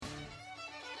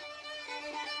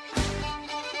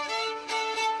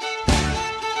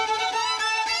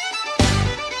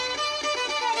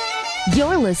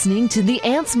listening to the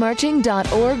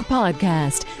AntsMarching.org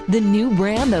podcast, the new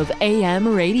brand of AM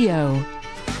radio.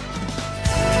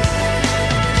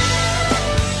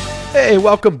 Hey,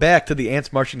 welcome back to the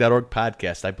AntsMarching.org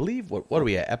podcast. I believe, what are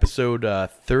we at, episode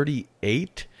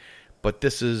 38? But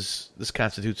this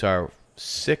constitutes our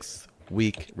 6th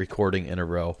week recording in a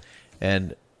row.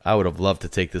 And I would have loved to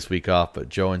take this week off, but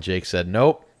Joe and Jake said,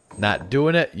 nope, not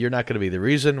doing it. You're not going to be the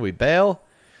reason we bail.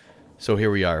 So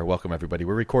here we are. Welcome, everybody.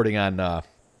 We're recording on,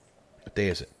 what day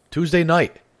is it? Tuesday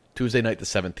night the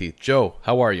 17th. Joe,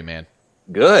 how are you, man?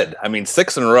 Good.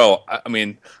 6 in a row.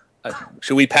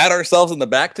 Should we pat ourselves in the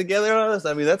back together on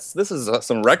this? This is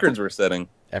some records we're setting.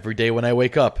 Every day when I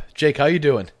wake up. Jake, how you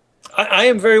doing? I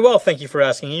am very well, thank you for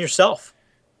asking. And yourself?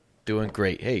 Doing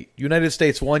great. Hey, United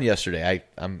States won yesterday.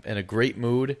 I'm in a great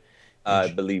mood. I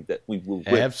believe that we will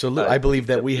win. Absolutely. I believe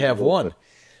that we have won.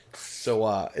 So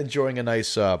enjoying a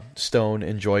nice Stone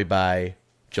Enjoy by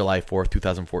July 4th,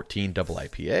 2014 double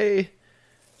IPA.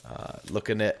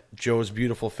 Looking at Joe's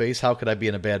beautiful face. How could I be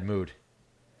in a bad mood?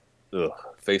 Ugh,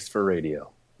 face for radio.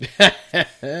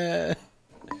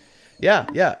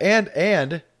 Yeah.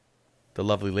 And the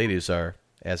lovely ladies are,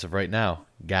 as of right now,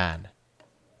 gone.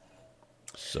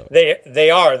 So they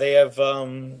are. They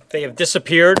have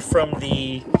disappeared from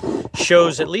the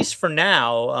shows, at least for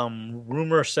now.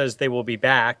 Rumor says they will be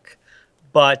back,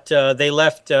 but they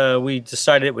left. We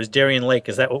decided it was Darien Lake.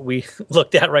 Is that what we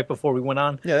looked at right before we went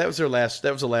on? Yeah, that was their last.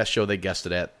 That was the last show they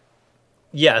guested at.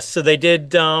 Yes, so they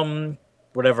did a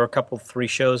couple, 3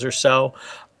 shows or so.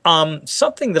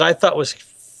 Something that I thought was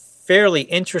fairly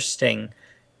interesting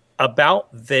about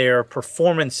their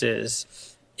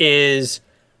performances is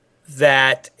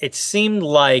that it seemed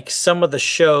like some of the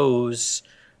shows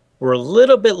were a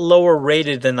little bit lower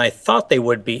rated than I thought they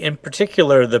would be. In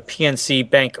particular, the PNC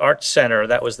Bank Arts Center,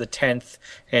 that was the 10th,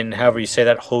 and however you say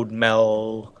that,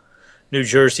 Hodmel, New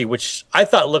Jersey, which I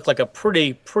thought looked like a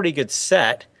pretty good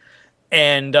set.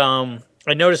 And I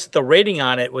noticed that the rating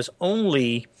on it was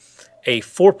only a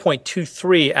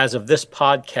 4.23 as of this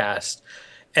podcast.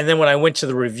 And then when I went to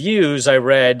the reviews, I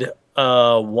read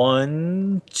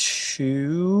 1,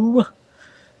 2,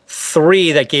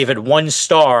 3 that gave it 1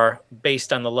 star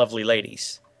based on the lovely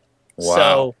ladies.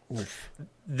 Wow. So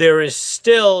there is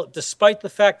still, despite the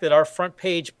fact that our front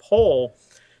page poll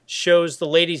shows the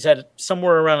ladies at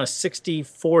somewhere around a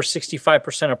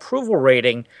 64-65% approval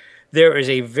rating, there is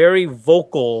a very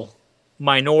vocal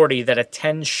minority that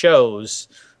attends shows,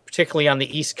 particularly on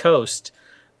the East Coast,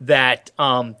 that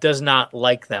does not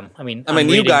like them. You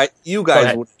guys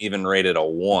wouldn't even rate it a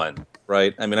 1,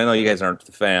 right? I know you guys aren't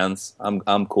the fans.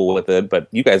 I'm cool with it, but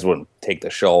you guys wouldn't take the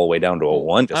show all the way down to a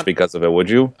 1 just because of it, would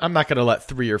you? I'm not going to let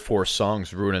 3 or 4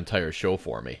 songs ruin an entire show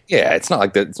for me. Yeah, it's not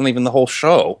like that. It's not even the whole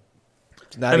show.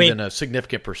 It's not even a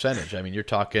significant percentage. You're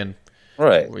talking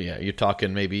right. Well, yeah, you're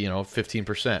talking maybe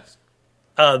 15%.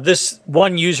 This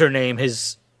one username,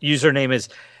 his username is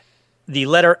the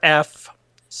letter F,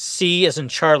 C as in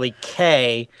Charlie,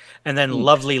 K, and then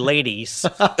lovely ladies.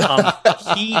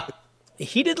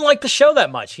 He didn't like the show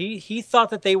that much. He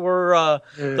thought that they were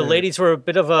the ladies were a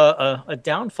bit of a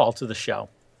downfall to the show.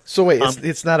 So wait,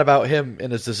 it's not about him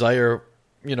and his desire,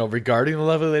 regarding the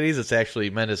lovely ladies. It's actually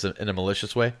meant in a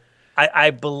malicious way.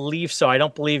 I believe so. I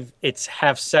don't believe it's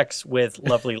have sex with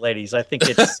lovely ladies. I think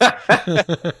it's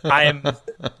I am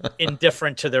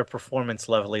indifferent to their performance,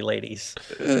 lovely ladies.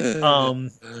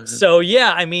 So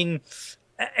yeah, and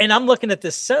I'm looking at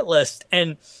this set list,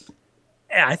 and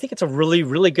I think it's a really,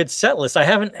 really good set list. I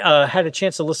haven't had a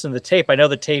chance to listen to the tape. I know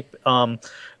the tape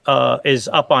is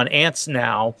up on Ants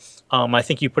now. I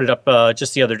think you put it up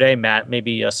just the other day, Matt,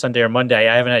 maybe Sunday or Monday.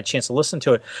 I haven't had a chance to listen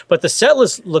to it. But the set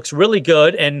list looks really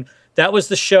good, and that was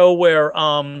the show where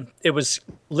it was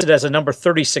listed as a number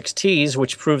 36 tease,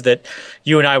 which proved that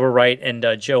you and I were right and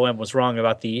Joe M was wrong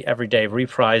about the everyday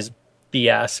reprise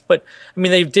BS. But,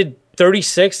 they did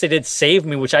 36. They did Save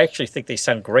Me, which I actually think they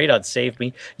sound great on Save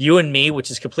Me. You and Me, which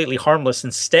is completely harmless,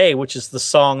 and Stay, which is the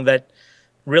song that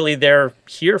really they're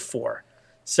here for.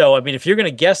 So, if you're going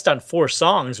to guest on 4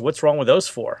 songs, what's wrong with those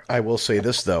 4? I will say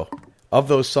this, though. Of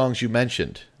those songs you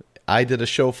mentioned, I did a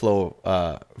show flow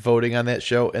voting on that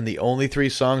show, and the only 3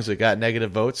 songs that got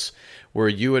negative votes were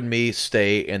You and Me,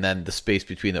 Stay, and then the space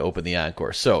between the open and the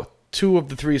encore. So 2 of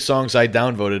the 3 songs I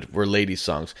downvoted were ladies'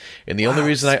 songs. And the only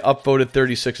reason I upvoted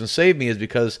 36 and Save Me is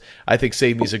because I think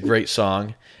Save Me is a great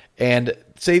song. And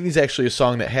Save Me is actually a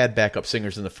song that had backup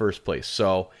singers in the first place.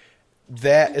 So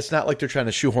that it's not like they're trying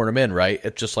to shoehorn them in, right?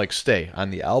 It's just like Stay. On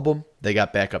the album, they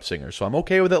got backup singers. So I'm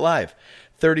okay with it live.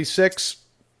 36,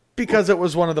 because it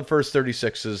was one of the first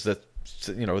 36s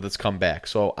that's come back.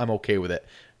 So I'm okay with it.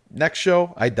 Next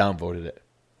show, I downvoted it.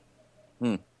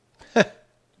 You're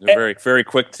very, very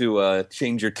quick to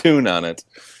change your tune on it.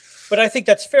 But I think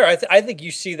that's fair. I think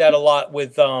you see that a lot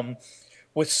with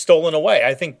Stolen Away.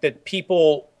 I think that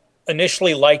people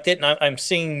initially liked it, and I'm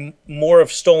seeing more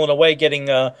of Stolen Away getting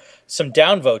some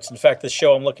downvotes. In fact, the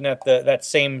show I'm looking at, that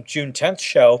same June 10th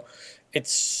show,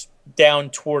 it's down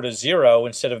toward a 0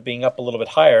 instead of being up a little bit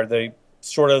higher. The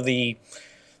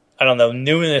I don't know,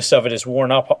 newness of it is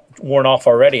worn off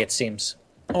already, it seems.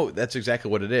 Oh, that's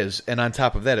exactly what it is. And on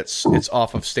top of that, it's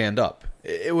off of stand up.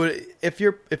 It would if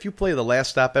you play The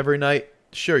Last Stop every night,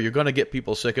 sure, you're going to get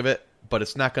people sick of it, but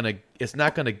it's not going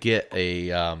to get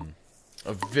a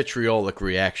vitriolic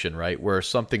reaction, right? Where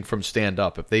something from stand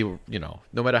up, if they, no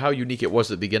matter how unique it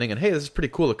was at the beginning, and hey, this is pretty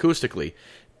cool acoustically,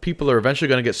 people are eventually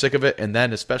going to get sick of it, and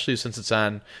then especially since it's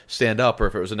on stand up, or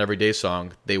if it was an everyday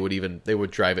song, they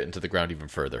would drive it into the ground even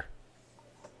further.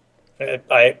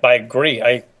 I agree.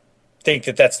 I think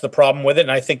that's the problem with it,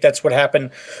 and I think that's what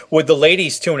happened with the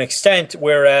ladies to an extent,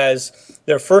 whereas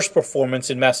their first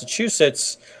performance in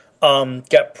Massachusetts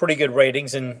got pretty good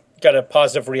ratings and got a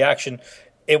positive reaction.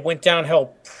 It went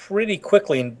downhill pretty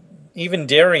quickly, and even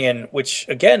Darien, which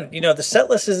again, the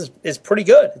set list is pretty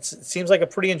good. It seems like a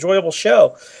pretty enjoyable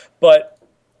show, but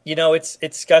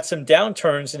it's got some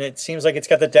downturns, and it seems like it's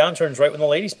got the downturns right when the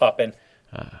ladies pop in.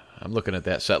 I'm looking at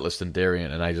that set list in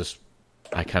Darien, and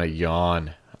I kind of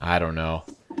yawn. I don't know.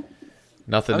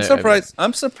 Nothing.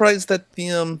 I'm surprised that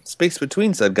the Space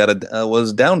Between said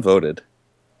was downvoted.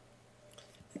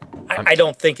 I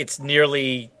don't think it's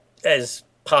nearly as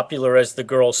popular as the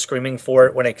girls screaming for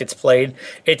it when it gets played.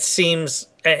 It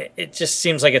just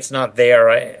seems like it's not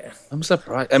there. I'm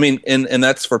surprised. I mean, and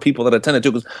that's for people that attend it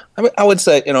too. Because I would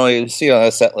say, you see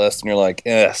a set list and you're like,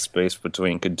 Space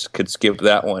Between could skip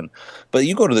that one. But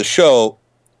you go to the show,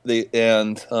 you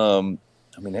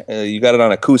got it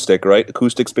on acoustic, right?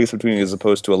 Acoustic Space Between as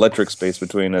opposed to electric Space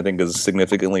Between, I think, is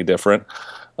significantly different.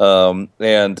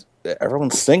 And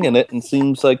everyone's singing it, and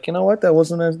seems like, that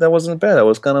wasn't bad. That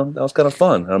was kind of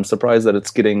fun. And I'm surprised that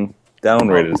it's getting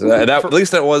downrated. At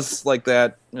least it was like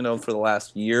that, for the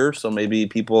last year. So maybe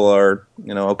people are,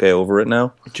 okay, over it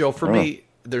now. Joe, for me,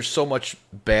 there's so much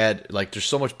bad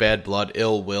blood,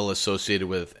 ill will associated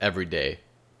with Everyday.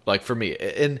 Like for me,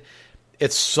 and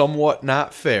it's somewhat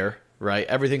not fair. Right,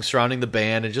 everything surrounding the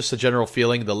band and just the general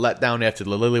feeling, the letdown after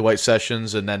the Lily White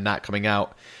sessions and then not coming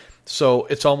out. So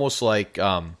it's almost like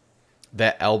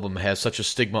that album has such a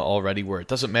stigma already where it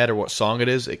doesn't matter what song it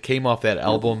is. It came off that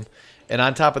album. And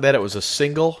on top of that, it was a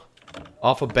single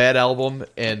off a bad album,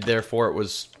 and therefore it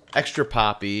was extra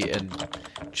poppy and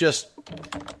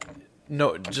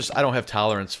I don't have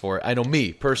tolerance for it. I know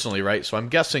me personally, right? So I'm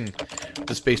guessing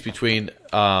the Space Between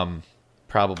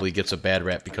probably gets a bad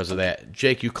rap because of that.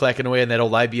 Jake, you clacking away on that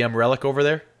old IBM relic over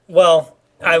there? Well,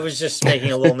 I was just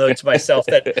making a little note to myself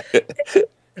that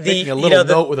making a little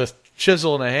note with a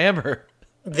chisel and a hammer.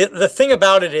 The thing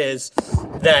about it is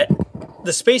that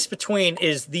the Space Between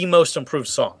is the most improved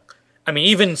song. I mean,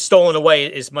 even Stolen Away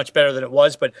is much better than it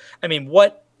was, but I mean,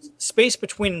 what Space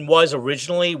Between was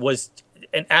originally was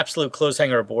an absolute clothes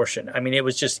hanger abortion. I mean, it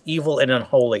was just evil and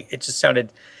unholy. It just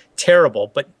sounded terrible,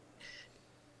 but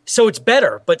so it's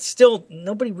better, but still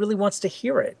nobody really wants to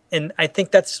hear it. And I think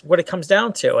that's what it comes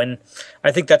down to. And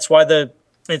I think that's why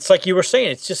it's like you were saying,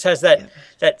 it just has that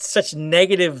such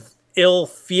negative, ill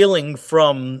feeling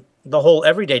from the whole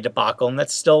Everyday debacle, and that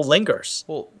still lingers.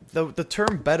 Well, the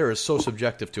term better is so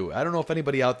subjective to it. I don't know if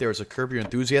anybody out there is a Curb Your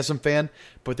Enthusiasm fan,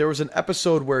 but there was an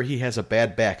episode where he has a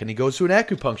bad back, and he goes to an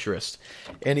acupuncturist,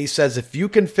 and he says, if you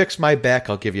can fix my back,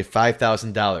 I'll give you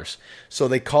 $5,000. So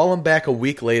they call him back a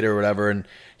week later or whatever, and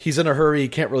he's in a hurry, he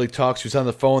can't really talk, so he's on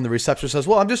the phone. The receptionist says,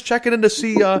 well, I'm just checking in to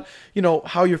see, how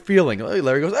you're feeling.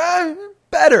 Larry goes,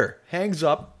 better. Hangs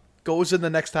up, goes in the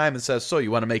next time and says, so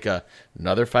you want to make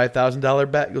another $5,000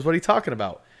 bet? He goes, what are you talking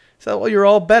about? He said, well, you're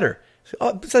all better.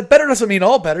 He said, better doesn't mean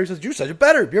all better. He says, you said you're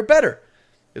better. You're better.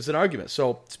 It's an argument.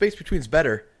 So Space Between's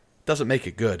better doesn't make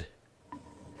it good.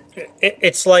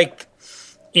 It's like,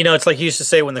 it's like you used to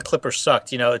say when the Clippers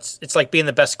sucked. It's like being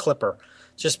the best Clipper.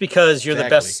 Just because you're the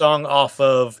best song off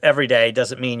of Everyday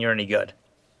doesn't mean you're any good.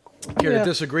 Care to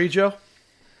disagree, Joe?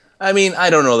 I mean, I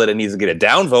don't know that it needs to get a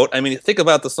downvote. I mean, think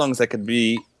about the songs that could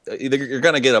be either you're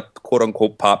going to get a quote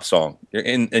unquote pop song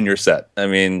in your set. I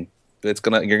mean, you're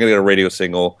going to get a radio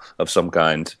single of some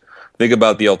kind. Think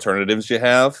about the alternatives you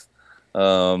have.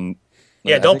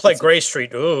 Yeah, I don't think play it's- Gray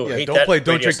Street. Ooh, Yeah, hate don't that play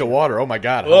Don't radio Drink the station. Water. Oh my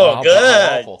God. Oh, How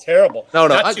good. awful. Terrible. No,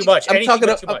 Not too much. Anything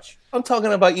but too much. I'm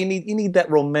talking about you need that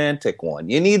romantic one.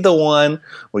 You need the one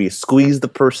where you squeeze the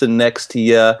person next to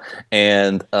you,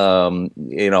 and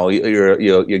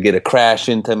you get a crash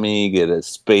into me, you get a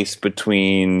space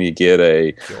between, you get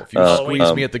a. Joe, if you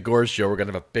squeeze me at the Gores show, we're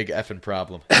gonna have a big effing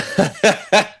problem.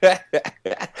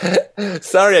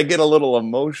 Sorry, I get a little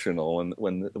emotional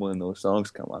when those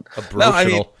songs come on. No, I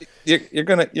mean you're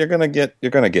gonna get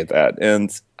that,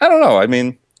 and I don't know. I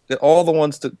mean, all the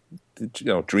ones that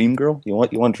Dream Girl. You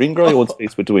want Dream Girl? You want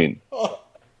Space Between?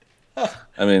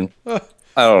 I mean, I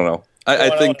don't know.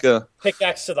 I think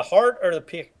pickaxe to the heart or the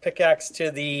pickaxe to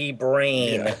the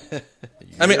brain. Yeah.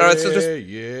 I mean, all right. So just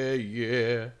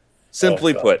yeah.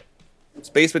 simply put,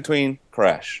 Space Between,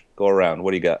 Crash, go around.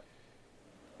 What do you got?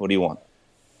 What do you want?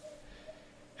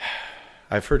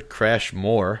 I've heard Crash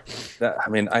more. I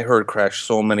mean, I heard Crash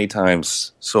so many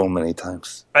times.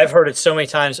 I've heard it so many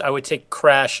times. I would take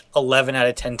Crash 11 out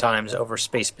of 10 times over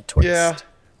Space Betwixt. Yeah.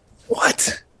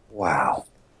 What? Wow.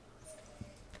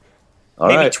 All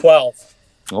Maybe right. 12.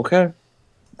 Okay.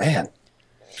 Man.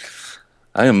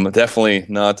 I am definitely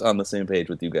not on the same page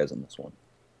with you guys on this one.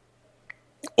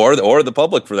 Or the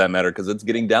public for that matter, because it's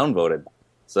getting downvoted.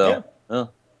 So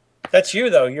That's you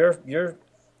though. You're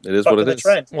it is what it the is.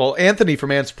 trend. Well, Anthony from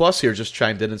Ants Plus here just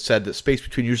chimed in and said that Space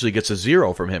Between usually gets a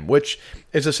 0 from him, which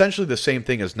is essentially the same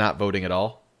thing as not voting at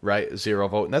all, right? 0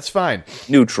 vote, and that's fine.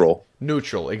 Neutral,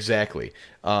 exactly.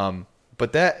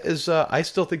 But that is, I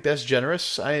still think that's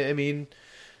generous. I mean,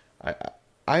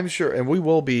 I'm sure, and we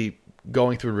will be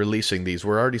going through and releasing these.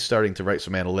 We're already starting to write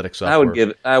some analytics up.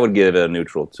 I would give it a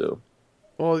neutral too.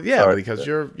 Well, yeah, Sorry, because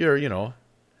you're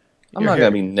I'm not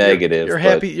gonna be negative. You're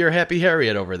but- happy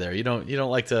Harriet over there. You don't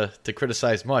like to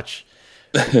criticize much.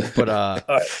 But All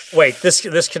right, wait,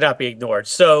 this cannot be ignored.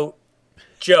 So,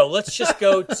 Joe, let's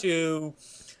go to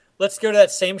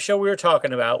that same show we were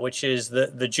talking about, which is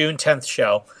the June 10th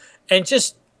show, and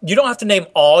just you don't have to name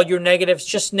all your negatives.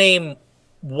 Just name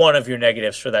one of your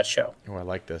negatives for that show. oh, I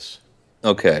like this.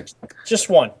 Okay. Just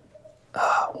one.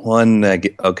 One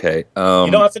negative. Okay. You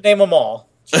don't have to name them all.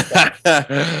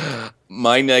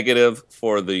 My negative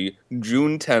for the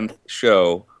June 10th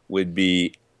show would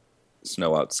be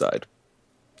Snow Outside.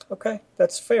 Okay,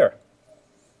 that's fair.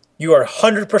 You are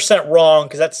 100% wrong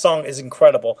because that song is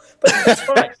incredible, but that's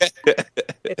fine.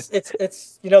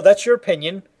 it's that's your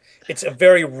opinion. It's a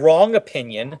very wrong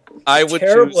opinion. I would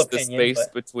terrible choose the opinion, Space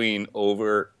but- Between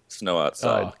over Snow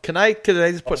Outside. Oh, can I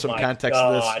just put some my context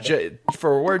God. to this?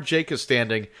 For where Jake is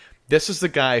standing, this is the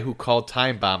guy who called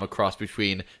Time Bomb a cross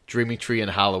between Dreaming Tree and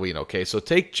Halloween, okay? So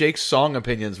take Jake's song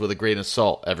opinions with a grain of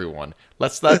salt, everyone.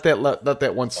 Let's not let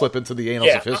that one slip into the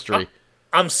annals of history.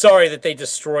 I'm sorry that they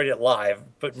destroyed it live,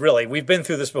 but really, we've been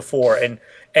through this before,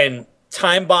 and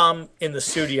Time Bomb in the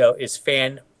studio is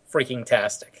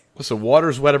fan-freaking-tastic. Listen,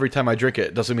 water's wet every time I drink it.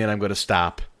 It doesn't mean I'm going to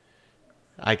stop.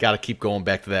 I got to keep going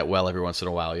back to that well every once in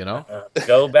a while, you know?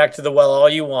 Go back to the well all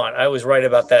you want. I was right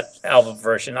about that album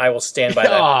version. I will stand by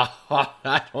that. Oh,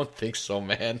 I don't think so,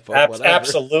 man. But whatever.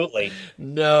 Absolutely.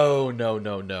 No.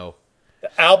 The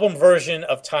album version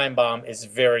of Time Bomb is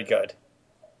very good.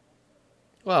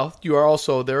 Well, you are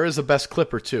also, there is a best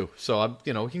clipper too. So,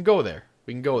 we can go there.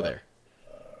 We can go there.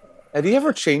 Have you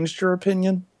ever changed your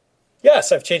opinion?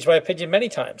 Yes, I've changed my opinion many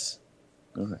times.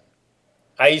 Okay.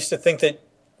 I used to think that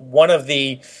one of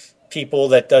the people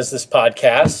that does this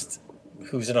podcast,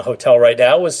 who's in a hotel right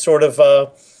now, was sort of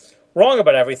wrong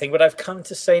about everything, but I've come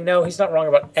to say no, he's not wrong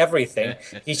about everything.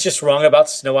 He's just wrong about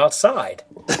Snow Outside.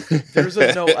 There's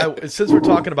since we're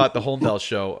talking about the Holmdel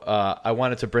show, I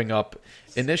wanted to bring up,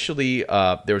 initially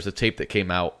there was a tape that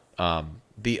came out.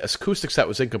 The acoustic set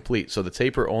was incomplete, so the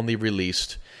taper only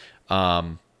released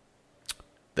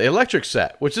the electric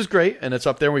set, which is great, and it's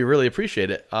up there, and we really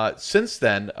appreciate it. Since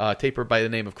then, a taper by the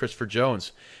name of Christopher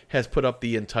Jones has put up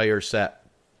the entire set,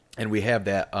 and we have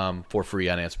that for free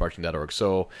on antsmarching.org.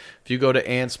 So if you go to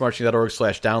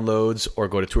antsmarching.org/downloads or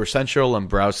go to Tour Central and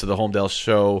browse to the Holmdel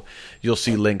show, you'll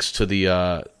see links to the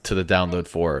download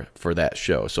for that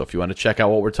show. So if you want to check out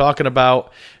what we're talking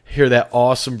about, hear that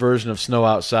awesome version of Snow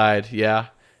Outside,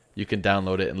 you can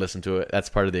download it and listen to it. That's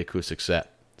part of the acoustic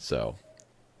set. So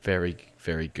very,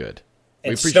 very good.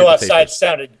 And Snow Outside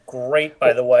sounded great,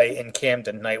 by the way, in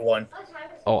Camden, night one.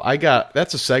 Oh,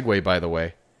 that's a segue, by the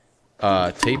way.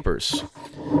 Tapers.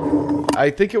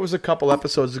 I think it was a couple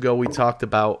episodes ago we talked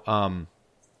about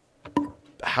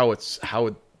how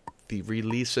the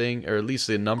releasing, or at least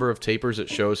the number of tapers at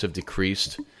shows have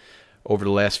decreased over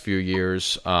the last few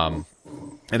years. And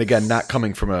again, not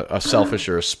coming from a selfish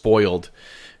or a spoiled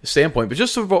standpoint, but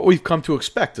just of what we've come to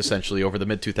expect essentially over the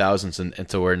mid 2000s and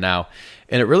to where now.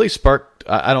 And it really sparked,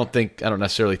 I don't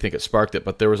necessarily think it sparked it,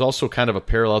 but there was also kind of a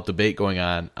parallel debate going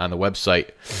on the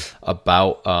website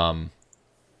about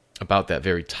that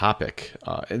very topic.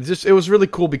 It was really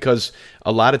cool because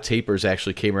a lot of tapers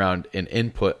actually came around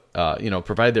and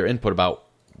provided their input about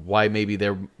why maybe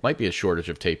there might be a shortage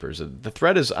of tapers. The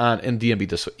thread is in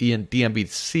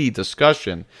DMBC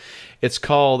discussion. It's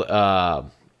called,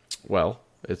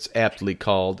 it's aptly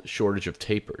called Shortage of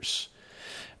Tapers.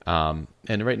 And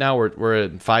right now we're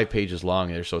at 5 pages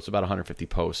long there, so it's about 150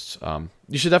 posts.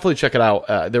 You should definitely check it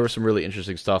out. There was some really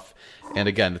interesting stuff. And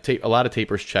again, a lot of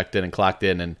tapers checked in and clocked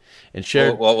in and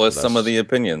shared. What was some of the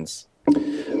opinions?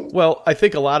 Well, I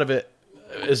think a lot of it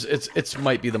it's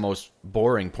might be the most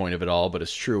boring point of it all, but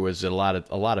it's true. Is that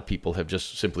a lot of people have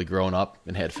just simply grown up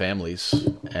and had families,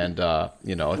 and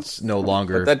it's no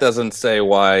longer. But that doesn't say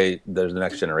why the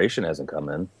next generation hasn't come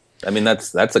in. I mean,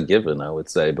 that's a given, I would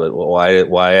say. But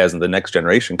why hasn't the next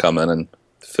generation come in and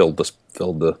filled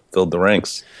the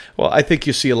ranks? Well, I think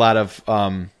you see a lot of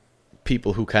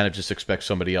people who kind of just expect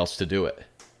somebody else to do it.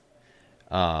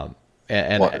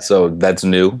 So that's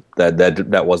new.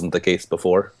 That wasn't the case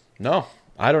before. No,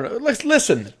 I don't know.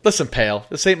 Listen, pal.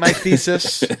 This ain't my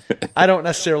thesis. I don't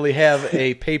necessarily have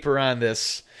a paper on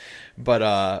this,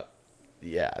 but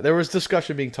there was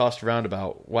discussion being tossed around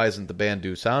about why isn't the band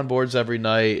do soundboards every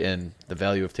night and the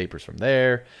value of tapers from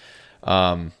there.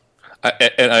 I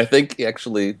think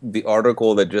actually the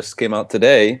article that just came out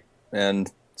today,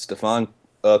 and Stefan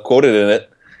quoted in it,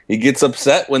 he gets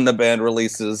upset when the band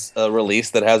releases a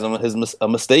release that has a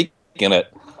mistake in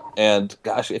it. And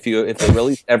gosh, if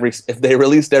they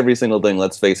released every single thing,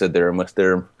 let's face it, there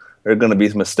are going to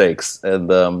be mistakes, and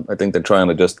I think they're trying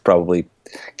to just probably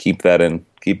keep that in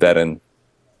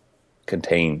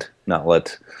contained, not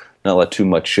let too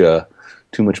much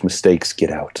mistakes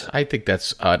get out. I think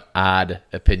that's an odd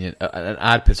opinion, an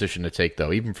odd position to take,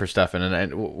 though, even for Stefan.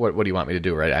 And what do you want me to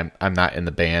do, right? I'm not in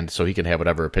the band, so he can have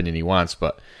whatever opinion he wants.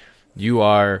 But you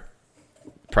are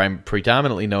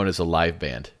predominantly known as a live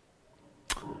band.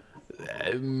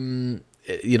 Go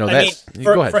ahead.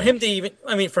 For him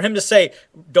to say,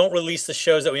 don't release the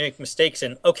shows that we make mistakes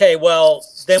in. Okay, well,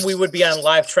 then we would be on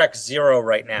live track 0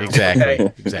 right now. Exactly. Okay?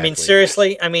 Exactly. I mean,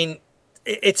 seriously. I mean,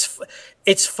 it's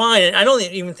fine, and I don't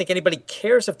even think anybody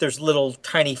cares if there's little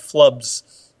tiny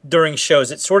flubs during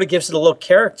shows. It sort of gives it a little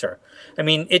character. I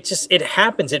mean, it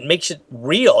happens. It makes it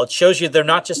real. It shows you they're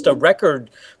not just a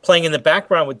record playing in the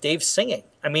background with Dave singing.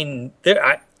 I mean,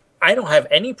 I don't have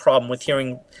any problem with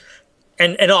hearing.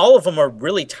 And all of them are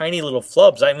really tiny little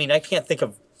flubs. I mean, I can't think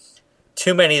of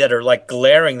too many that are like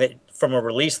glaring that from a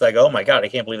release that I go, oh my God, I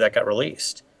can't believe that got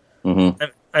released. Mm-hmm.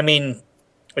 I mean,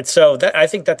 I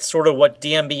think that's sort of what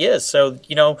DMB is. So,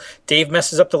 Dave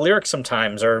messes up the lyrics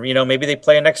sometimes, or, maybe they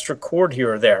play an extra chord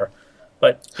here or there.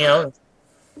 But,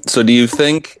 So do you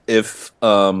think if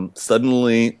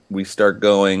suddenly we start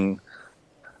going,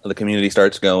 the community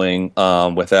starts going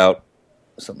without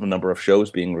a number of shows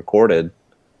being recorded,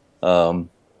 do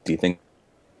you think?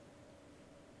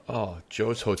 Oh,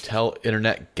 Joe's Hotel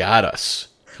Internet got us.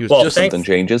 Something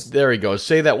changes. There he goes.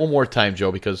 Say that one more time,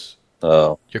 Joe, because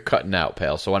you're cutting out,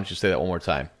 pal. So why don't you say that one more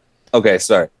time? Okay,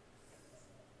 sorry.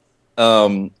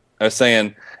 I was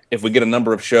saying, if we get a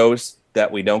number of shows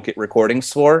that we don't get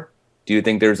recordings for, do you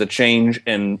think there's a change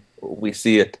and we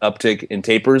see an uptick in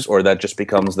tapers, or that just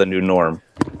becomes the new norm?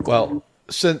 Well,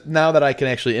 so now that I can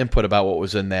actually input about what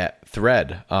was in that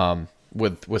thread,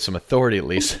 with some authority at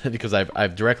least, because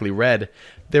I've directly read,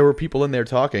 there were people in there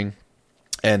talking,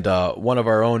 and one of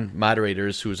our own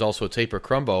moderators, who is also a taper,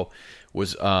 Crumbo,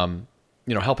 was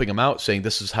helping him out, saying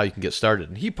this is how you can get started.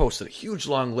 And he posted a huge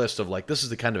long list of like, this is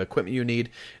the kind of equipment you need,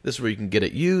 this is where you can get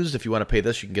it used, if you want to pay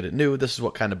this you can get it new, this is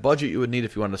what kind of budget you would need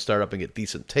if you want to start up and get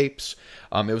decent tapes.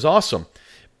 It was awesome.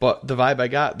 But the vibe I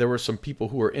got, there were some people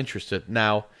who were interested.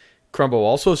 Now, Crumbo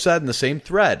also said in the same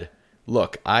thread,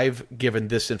 look, I've given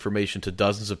this information to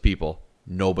dozens of people.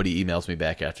 Nobody emails me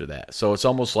back after that. So it's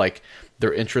almost like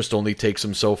their interest only takes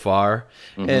them so far.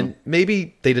 Mm-hmm. And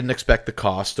maybe they didn't expect the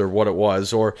cost or what it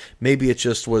was, or maybe it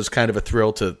just was kind of a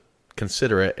thrill to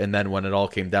consider it. And then when it all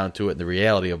came down to it and the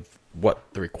reality of what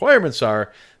the requirements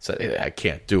are, said, hey, I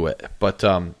can't do it. But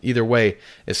either way,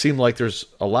 it seemed like there's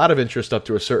a lot of interest up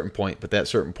to a certain point, but that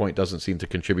certain point doesn't seem to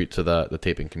contribute to the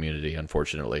taping community,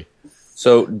 unfortunately.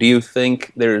 So do you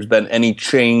think there's been any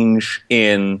change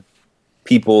in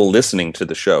people listening to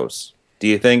the shows? Do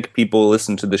you think people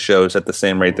listen to the shows at the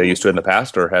same rate they used to in the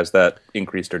past, or has that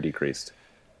increased or decreased?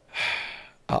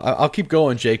 I'll keep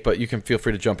going, Jake, but you can feel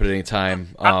free to jump in at any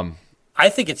time. I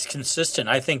think it's consistent.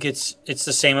 I think it's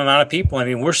the same amount of people. I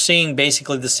mean, we're seeing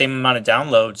basically the same amount of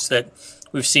downloads that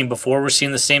we've seen before. We're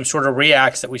seeing the same sort of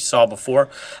reacts that we saw before.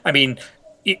 I mean,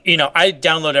 I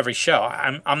download every show.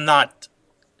 I'm not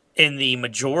in the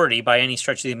majority by any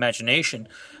stretch of the imagination,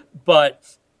 but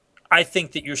I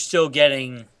think that you're still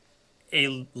getting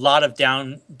a lot of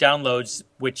downloads,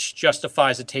 which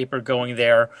justifies a taper going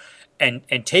there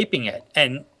and taping it.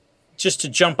 And just to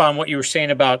jump on what you were saying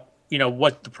about,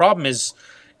 what the problem is,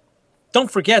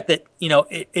 don't forget that,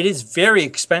 it is very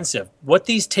expensive. What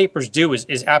these tapers do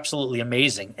is absolutely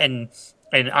amazing. And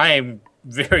I am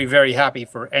very, very happy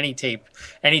for any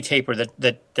taper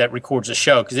that records a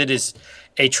show, because it is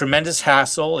a tremendous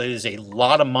hassle. It is a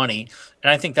lot of money. And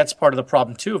I think that's part of the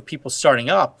problem too of people starting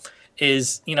up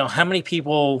is, how many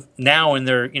people now in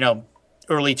their,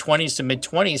 early 20s to mid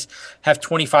 20s have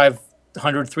 $2,500,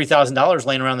 $3,000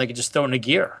 laying around they could just throw in a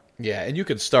gear. Yeah, and you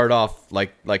could start off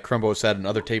like Crumbo said in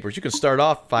other tapers. You can start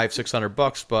off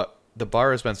 $500-$600, but the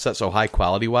bar has been set so high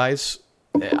quality wise.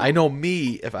 I know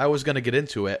me, if I was going to get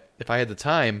into it, if I had the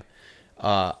time,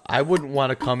 I wouldn't want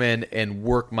to come in and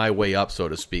work my way up, so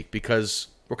to speak, because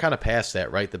we're kind of past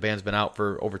that, right? The band's been out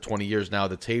for over 20 years now.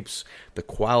 The tapes, the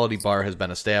quality bar has been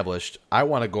established. I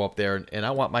want to go up there and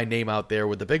I want my name out there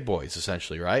with the big boys,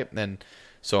 essentially, right? And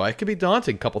so it could be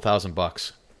daunting, $2,000.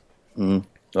 Mm-hmm.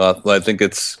 Well, I think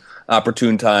it's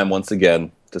opportune time once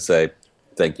again to say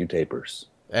thank you, tapers.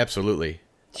 Absolutely.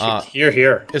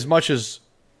 Here. As much as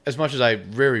I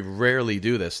very rarely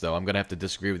do this, though, I'm going to have to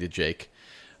disagree with you, Jake,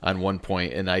 on one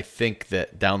point, and I think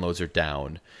that downloads are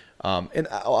down. And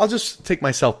I'll just take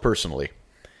myself personally.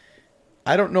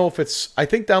 I don't know if I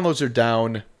think downloads are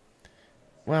down.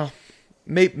 Well,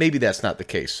 maybe that's not the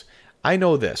case. I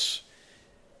know this.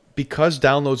 Because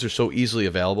downloads are so easily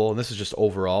available, and this is just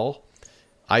overall,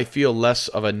 I feel less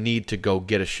of a need to go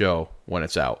get a show when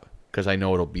it's out, because I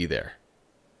know it'll be there.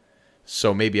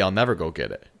 So maybe I'll never go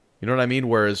get it. You know what I mean?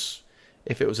 Whereas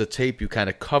if it was a tape you kind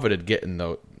of coveted getting,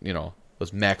 those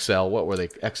Maxell, what were they,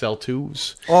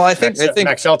 XL2s? Well, I think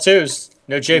XL2s,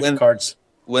 no JPEG cards.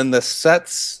 When the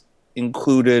sets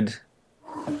included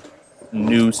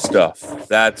new stuff,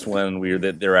 that's when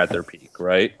they're at their peak,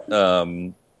 right?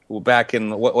 Back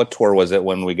in what tour was it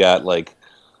when we got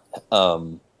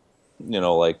Joyride,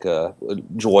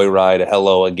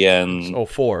 Hello Again.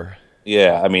 04.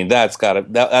 Yeah, I mean that's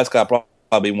got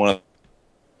probably one of the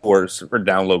tours for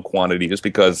download quantity, just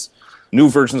because new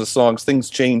versions of songs, things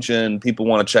changing, people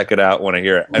want to check it out, want to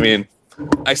hear it. I mean,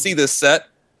 I see this set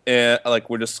and we've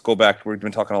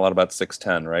been talking a lot about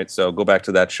 610, right? So go back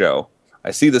to that show.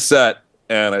 I see the set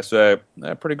and I say,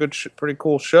 pretty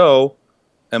cool show.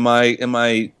 Am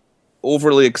I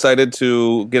overly excited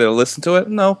to get a listen to it?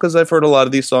 No, because I've heard a lot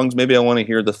of these songs. Maybe I want to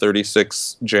hear the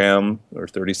 36 jam or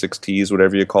 36 T's,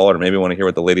 whatever you call it, or maybe I want to hear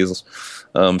what the ladies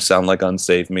sound like on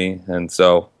Save Me, and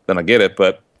so then I get it.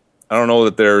 But I don't know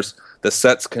that the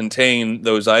sets contain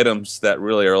those items that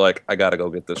really are like, I got to go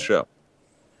get this show.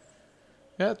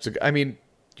 Yeah,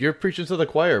 you're preaching to the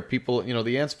choir. People,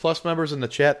 the Ants Plus members in the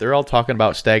chat, they're all talking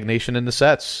about stagnation in the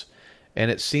sets,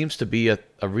 and it seems to be a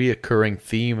reoccurring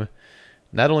theme.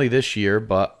 Not only this year,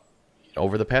 but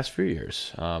over the past few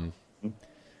years.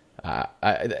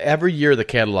 Every year the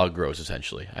catalog grows,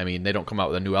 essentially. I mean, they don't come out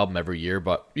with a new album every year,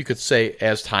 but you could say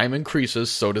as time increases,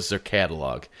 so does their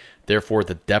catalog. Therefore,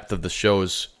 the depth of the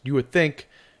shows, you would think,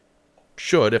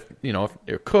 should,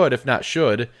 if not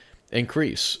should,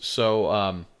 increase.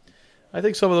 So I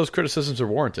think some of those criticisms are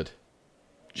warranted.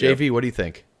 JV, What do you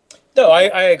think? No,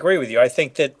 I agree with you. I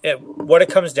think that what it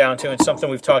comes down to, and something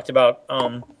we've talked about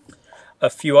a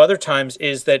few other times,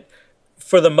 is that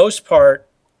for the most part,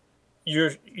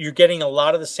 you're getting a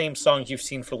lot of the same songs you've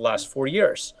seen for the last 4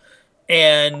 years.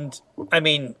 And I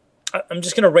mean, I'm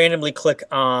just going to randomly click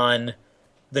on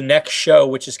the next show,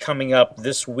 which is coming up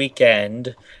this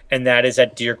weekend, and that is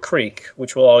at Deer Creek,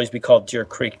 which will always be called Deer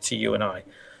Creek to you and I.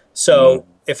 So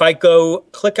if I go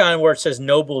click on where it says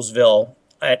Noblesville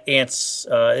at Ants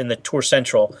in the Tour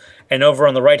Central, and over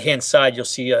on the right-hand side, you'll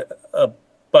see a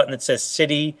button that says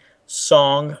City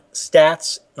Song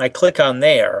Stats. I click on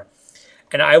there,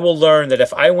 and I will learn that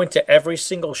if I went to every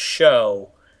single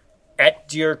show at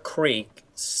Deer Creek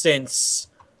since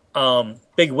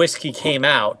Big Whiskey came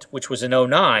out, which was in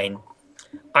 2009,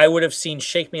 I would have seen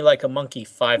Shake Me Like a Monkey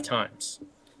 5 times.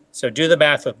 So do the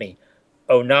math with me.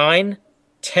 2009,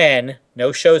 10,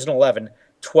 no shows in 11,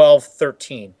 12,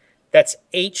 13. That's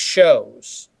 8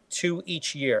 shows, 2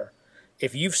 each year.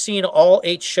 If you've seen all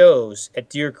 8 shows at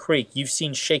Deer Creek, you've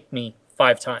seen Shake Me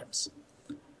 5 times.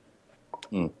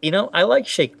 I like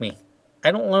Shake Me.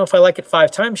 I don't know if I like it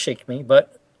 5 times, Shake Me,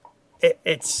 but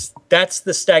that's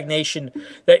the stagnation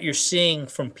that you're seeing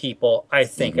from people, I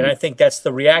think. And I think that's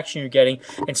the reaction you're getting.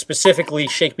 And specifically,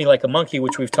 Shake Me Like a Monkey,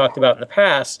 which we've talked about in the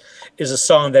past, is a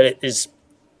song that is,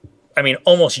 I mean,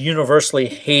 almost universally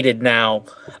hated now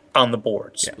on the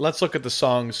boards. Yeah, let's look at the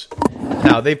songs.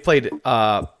 Now, they've played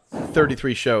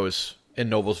 33 shows in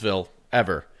Noblesville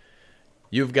ever.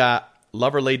 You've got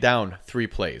Lover Lay Down, 3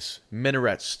 plays.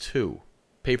 Minarets, 2.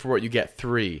 Pay For What You Get,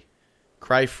 3.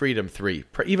 Cry Freedom, 3.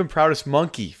 Even Proudest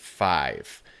Monkey,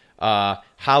 5.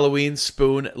 Halloween,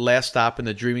 Spoon, Last Stop in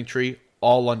the Dreaming Tree,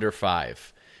 all under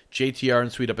 5. JTR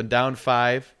and Sweet Up and Down,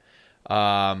 5.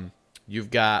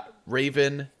 You've got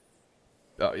Raven,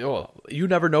 You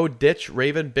Never Know, Ditch,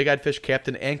 Raven, Big Eyed Fish,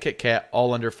 Captain, and Kit Kat,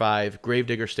 all under 5.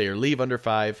 Gravedigger, Stay or Leave, under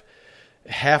 5.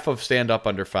 Half of Stand Up,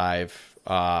 under 5,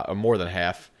 or more than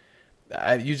half.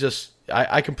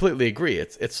 I completely agree.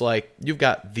 It's like you've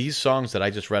got these songs that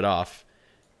I just read off,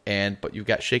 but you've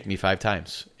got Shake Me 5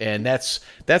 times, and that's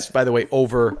by the way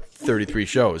over 33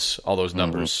 shows. All those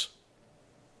numbers,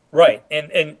 right?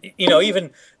 And you know,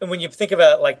 even when you think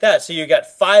about it like that, so you got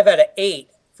 5 out of 8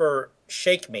 for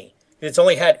Shake Me. It's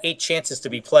only had 8 chances to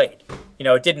be played. You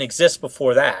know, it didn't exist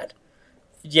before that.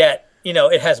 Yet, you know,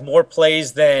 it has more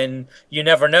plays than You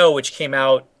Never Know, which came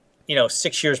out,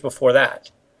 6 years before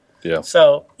that. Yeah.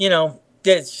 So,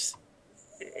 it's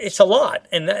a lot,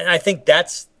 and I think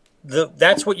that's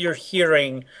what you're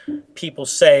hearing people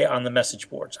say on the message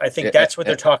boards. I think that's what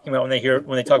they're talking about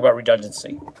when they talk about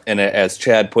redundancy. And as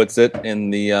Chad puts it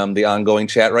in the ongoing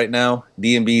chat right now,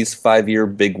 DMB's 5-year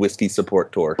Big Whiskey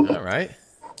support tour. All right.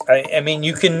 I mean,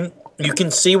 you can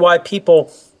see why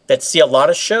people that see a lot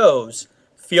of shows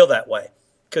feel that way,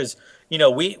 because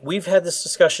we've had this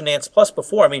discussion Ants Plus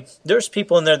before. I mean, there's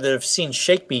people in there that have seen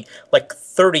Shake Me like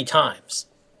 30 times.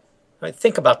 I mean,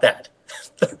 think about that.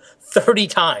 30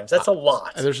 times. That's a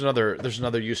lot. There's another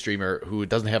Ustreamer who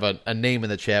doesn't have a name in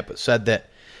the chat, but said that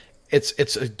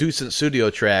it's a decent studio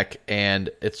track and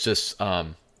it's just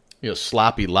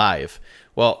sloppy live.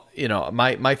 Well,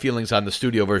 my feelings on the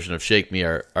studio version of Shake Me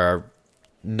are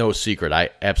no secret. I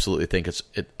absolutely think it's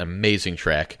an amazing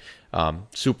track.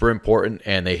 Super important,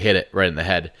 and they hit it right in the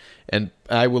head. And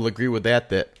I will agree with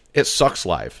that it sucks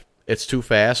live. It's too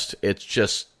fast. It's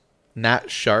just not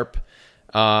sharp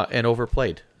and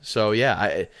overplayed. So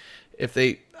yeah,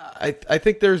 I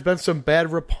think there's been some bad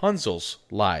Rapunzels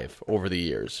live over the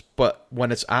years, but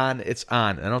when it's on, it's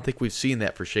on. I don't think we've seen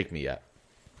that for Shake Me yet.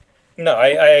 No, I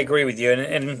agree with you,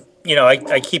 and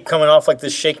I keep coming off like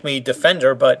this Shake Me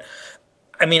defender, but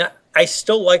I mean, I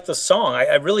still like the song.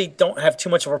 I really don't have too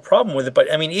much of a problem with it,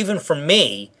 but I mean, even for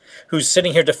me, who's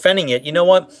sitting here defending it, you know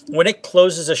what? When it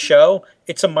closes a show,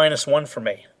 it's a -1 for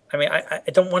me. I mean, I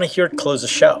don't want to hear it close a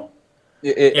show.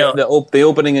 The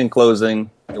opening and closing,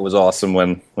 it was awesome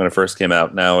when it first came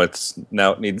out. Now it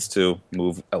needs to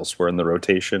move elsewhere in the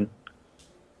rotation,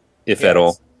 if at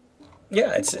all.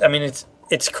 Yeah,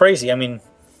 it's crazy. I mean,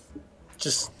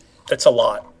 just that's a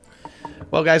lot.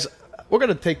 Well, guys, we're going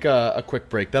to take a quick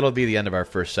break. That'll be the end of our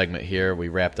first segment here. We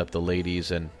wrapped up the ladies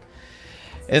and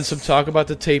some talk about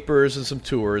the tapers and some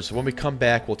tours. When we come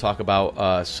back, we'll talk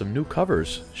about some new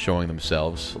covers showing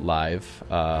themselves live,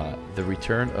 the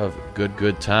return of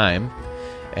Good Time,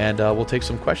 and we'll take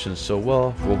some questions. So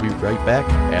we'll be right back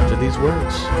after these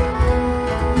words.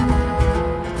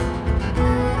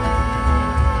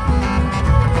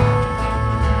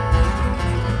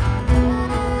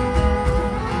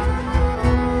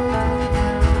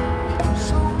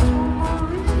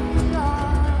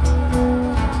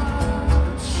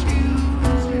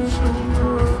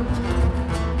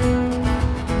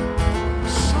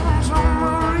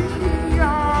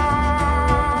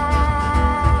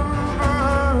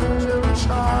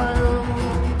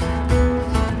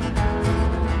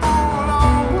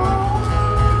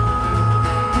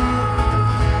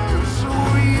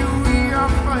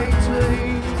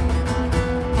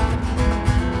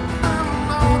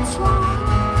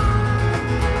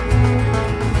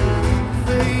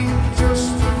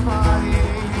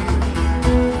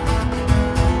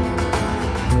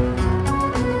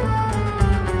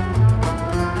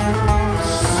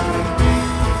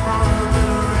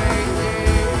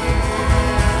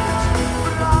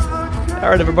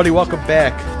 All right, everybody, welcome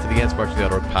back to the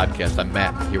AntsMarching.org podcast. I'm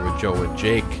Matt, here with Joe and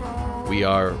Jake. We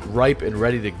are ripe and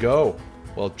ready to go.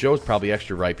 Well, Joe's probably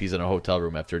extra ripe. He's in a hotel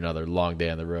room after another long day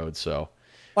on the road. So,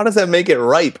 why does that make it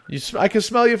ripe? I can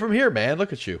smell you from here, man.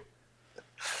 Look at you.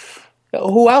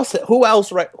 Who else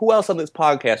on this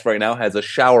podcast right now has a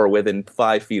shower within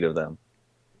 5 feet of them?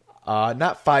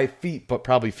 Not 5 feet, but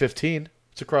probably 15.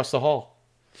 It's across the hall.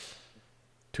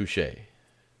 Touche.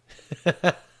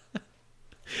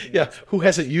 Yeah, who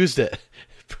hasn't used it?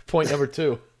 Point number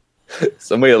 2.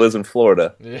 Somebody that lives in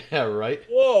Florida. Yeah, right.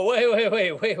 Whoa,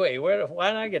 wait.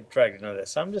 Why did I get dragged into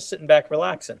this? I'm just sitting back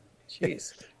relaxing.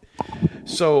 Jeez.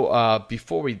 So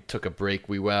before we took a break,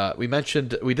 we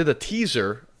mentioned we did a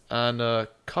teaser on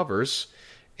covers,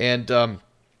 and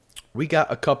we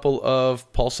got a couple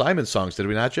of Paul Simon songs. Did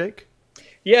we not, Jake?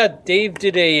 Yeah, Dave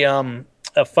did a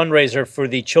fundraiser for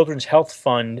the Children's Health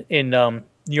Fund in New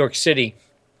York City.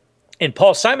 And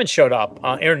Paul Simon showed up.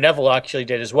 Aaron Neville actually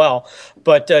did as well.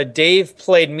 But Dave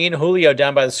played Me and Julio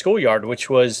Down by the Schoolyard,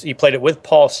 he played it with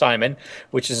Paul Simon,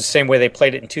 which is the same way they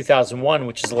played it in 2001,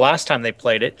 which is the last time they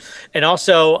played it. And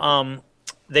also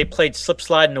they played Slip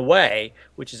Sliding Away,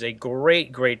 which is a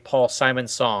great, great Paul Simon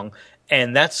song.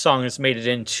 And that song has made it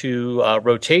into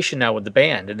rotation now with the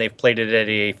band. And they've played it at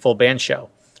a full band show,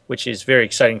 which is very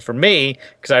exciting for me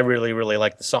because I really, really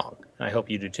like the song. And I hope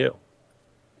you do too.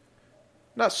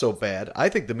 Not so bad. I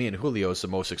think the Me and Julio is the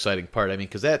most exciting part. I mean,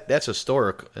 because that's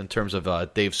historic in terms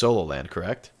of Dave Solo Land,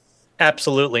 correct?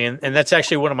 Absolutely, and that's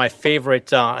actually one of my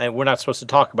favorite. And we're not supposed to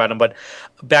talk about them, but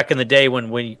back in the day when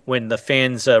the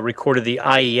fans recorded the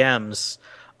IEMs,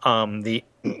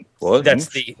 that's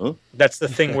the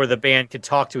thing where the band could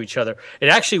talk to each other. It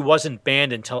actually wasn't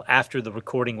banned until after the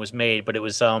recording was made, but it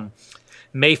was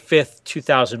May 5th,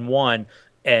 2001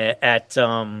 at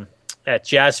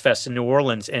Jazz Fest in New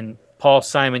Orleans, and Paul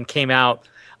Simon came out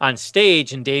on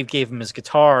stage, and Dave gave him his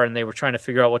guitar, and they were trying to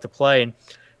figure out what to play. And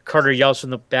Carter yells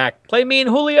from the back, "Play Me and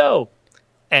Julio!"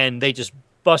 And they just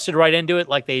busted right into it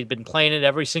like they'd been playing it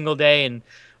every single day. And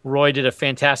Roy did a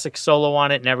fantastic solo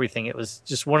on it and everything. It was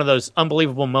just one of those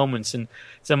unbelievable moments. And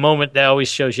it's a moment that always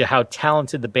shows you how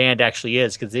talented the band actually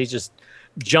is, because they just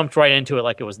jumped right into it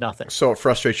like it was nothing. So it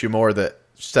frustrates you more that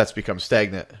sets become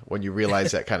stagnant when you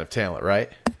realize that kind of talent, right?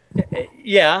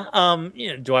 Yeah.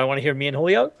 Do I want to hear Me and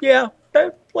Julio? Yeah,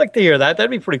 I'd like to hear that. That'd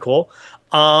be pretty cool.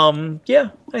 Yeah,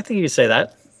 I think you could say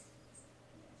that.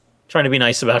 Trying to be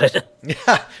nice about it.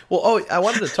 Yeah. Well, I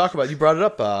wanted to talk about, you brought it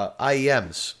up,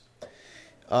 IEMs.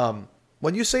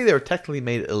 When you say they were technically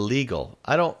made illegal,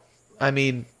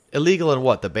 illegal in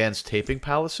what? The band's taping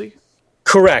policy?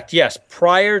 Correct, yes.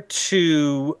 Prior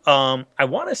to, I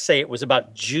want to say it was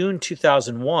about June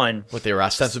 2001. What, they were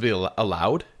ostensibly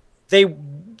allowed? They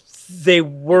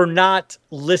were not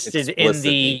listed in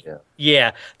the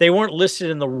they weren't listed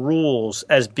in the rules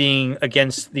as being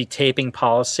against the taping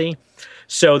policy.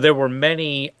 So there were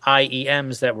many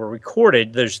IEMs that were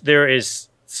recorded.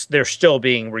 They're still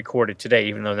being recorded today,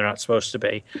 even though they're not supposed to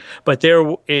be. But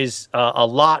there is a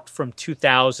lot from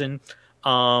 2000,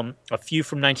 a few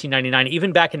from 1999,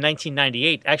 even back in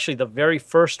 1998. Actually, the very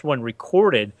first one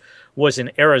recorded was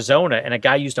in Arizona, and a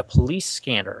guy used a police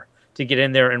scanner to get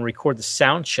in there and record the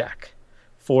sound check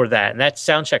for that. And that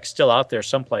sound check's still out there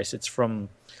someplace. It's from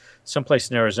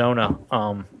someplace in Arizona.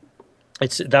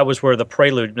 That was where the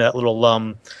Prelude, that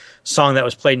little song that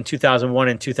was played in 2001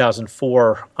 and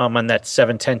 2004 on that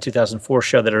 7/10/2004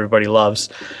 show that everybody loves.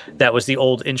 That was the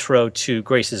old intro to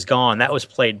Grace Is Gone. That was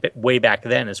played way back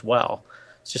then as well.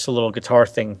 It's just a little guitar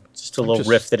thing, just a little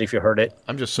riff that if you heard it,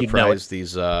 I'm just surprised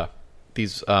these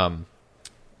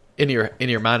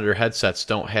in-ear monitor headsets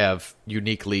don't have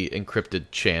uniquely encrypted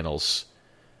channels.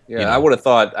 Yeah, I would have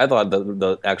thought. I thought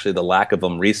the lack of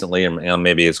them recently, and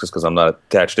maybe it's just because I'm not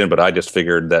attached in, but I just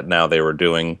figured that now they were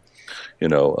doing,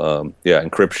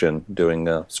 encryption,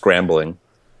 doing scrambling.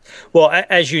 Well,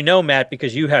 as you know, Matt,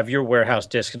 because you have your warehouse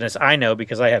disk, and as I know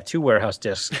because I have two warehouse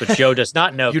disks, but Joe does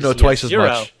not know. You know twice as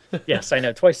much. Yes, I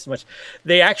know twice as much.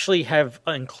 They actually have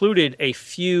included a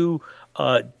few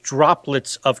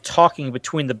droplets of talking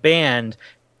between the band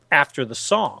after the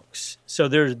songs. So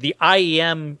there's the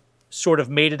IEM sort of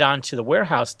made it onto the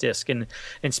warehouse disc, and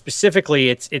specifically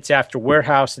it's after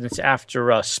Warehouse and it's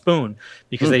after Spoon,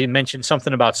 because they mentioned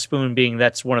something about Spoon being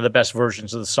that's one of the best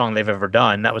versions of the song they've ever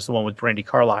done. That was the one with Brandi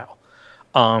Carlile.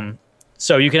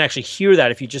 So you can actually hear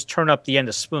that if you just turn up the end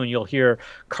of Spoon, you'll hear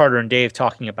Carter and Dave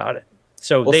talking about it.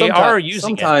 So they are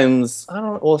using sometimes, it. I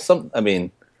don't. Well,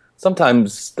 sometimes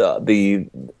the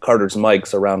Carter's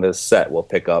mics around his set will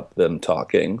pick up them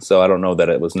talking. So I don't know that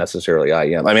it was necessarily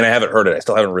IEM. I mean, I haven't heard it. I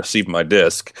still haven't received my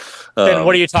disc. Then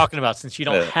what are you talking about? Since you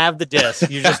don't have the disc,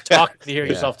 you're just talking to hear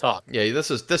yourself talk. Yeah,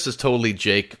 this is totally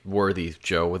Jake worthy,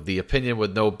 Joe, with the opinion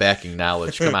with no backing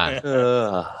knowledge. Come on,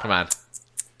 come on.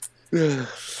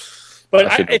 But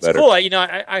it's cool.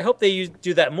 I hope they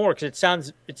do that more,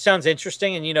 because it sounds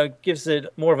interesting, and it gives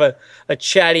it more of a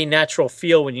chatty, natural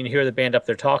feel when you hear the band up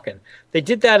there talking. They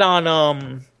did that on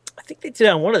I think they did it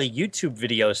on one of the YouTube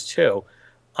videos too.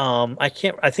 I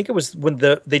think it was when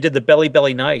they did the Belly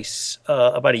Belly Nice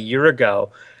about a year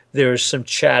ago. there's some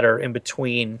chatter in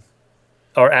between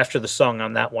or after the song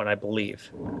on that one, I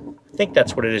believe. I think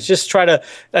that's what it is. Just I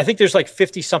think there's like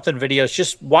 50 something videos.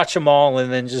 Just watch them all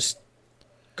and then just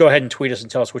go ahead and tweet us and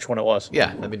tell us which one it was.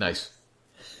 Yeah, that'd be nice.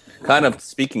 Kind of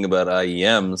speaking about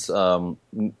IEMs, a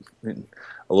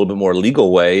little bit more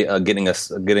legal way, getting a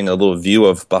little view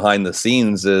of behind the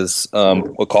scenes is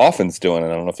what Coffin's doing.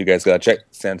 And I don't know if you guys got a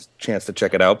chance to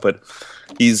check it out, but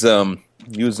he's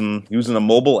using a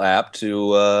mobile app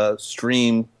to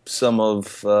stream some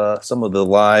of the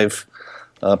live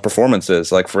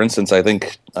performances. Like, for instance, I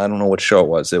don't know what show it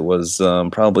was. It was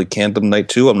probably Candom Night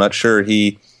 2. I'm not sure.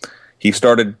 He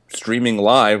started streaming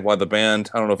live while the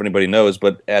band, I don't know if anybody knows,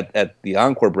 but at the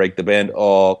encore break, the band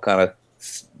all kind of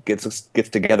gets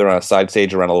together on a side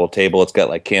stage around a little table. It's got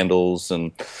like candles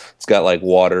and it's got like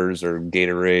waters or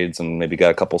Gatorades and maybe got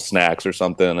a couple snacks or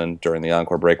something. And during the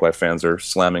encore break, while fans are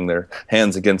slamming their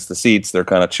hands against the seats, they're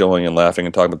kind of chilling and laughing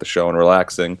and talking about the show and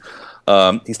relaxing.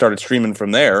 He started streaming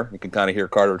from there. You can kind of hear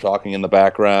Carter talking in the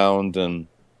background and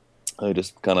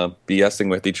just kind of BSing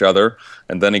with each other,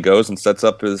 and then he goes and sets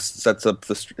up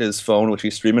his phone, which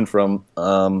he's streaming from,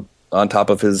 on top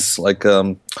of his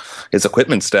his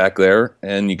equipment stack there,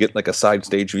 and you get like a side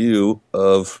stage view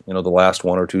of the last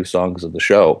one or two songs of the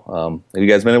show. Have you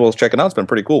guys been able to check it out? It's been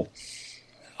pretty cool.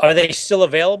 Are they still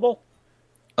available?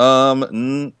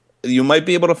 You might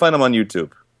be able to find them on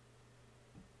YouTube.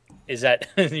 Is that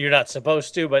you're not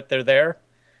supposed to, but they're there?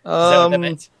 Is that what that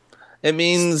means? It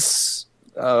means.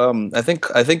 I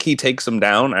think he takes them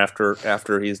down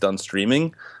after he's done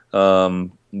streaming,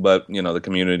 but the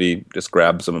community just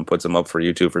grabs them and puts them up for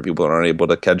YouTube for people who aren't able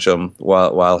to catch them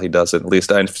while he does it. At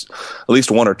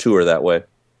least one or two are that way.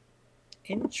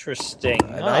 Interesting.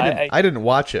 I didn't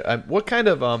watch it. What kind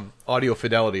of audio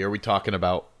fidelity are we talking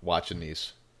about watching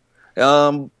these?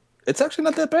 It's actually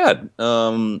not that bad.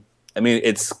 I mean,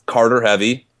 it's Carter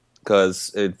heavy,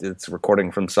 because it's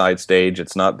recording from side stage.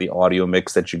 It's not the audio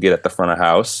mix that you get at the front of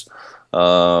house.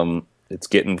 It's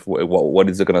getting what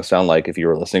is it going to sound like if you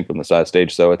were listening from the side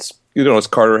stage. So it's it's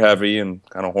Carter heavy and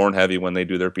kind of horn heavy when they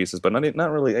do their pieces, but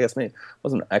not really. I guess maybe it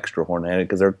wasn't extra horn heavy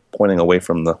because they're pointing away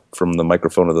from the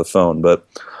microphone of the phone. But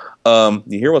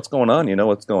you hear what's going on. You know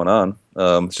what's going on.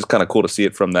 It's just kind of cool to see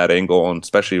it from that angle, and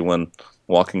especially when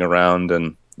walking around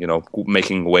and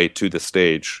making way to the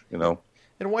stage.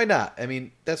 And why not? I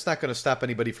mean, that's not going to stop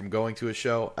anybody from going to a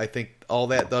show. I think all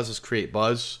that does is create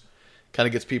buzz, kind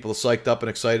of gets people psyched up and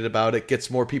excited about it,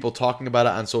 gets more people talking about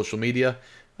it on social media.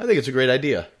 I think it's a great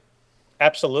idea.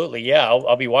 Absolutely, yeah.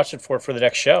 I'll be watching for the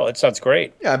next show. It sounds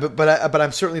great. Yeah, but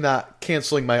I'm certainly not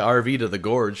canceling my RV to the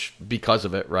Gorge because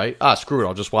of it, right? Screw it,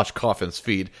 I'll just watch Coffin's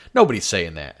feed. Nobody's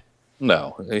saying that.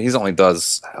 No, he only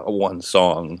does one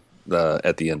song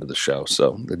at the end of the show,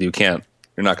 so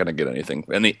you're not going to get anything,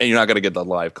 and you're not going to get the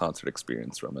live concert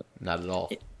experience from it. Not at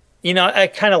all. I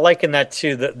kind of liken that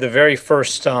to the very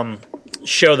first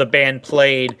show the band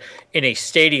played in a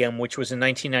stadium, which was in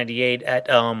 1998 at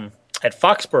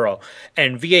Foxborough,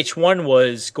 and VH1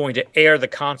 was going to air the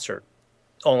concert,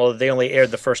 although they only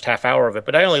aired the first half hour of it.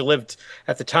 But I only lived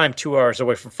at the time 2 hours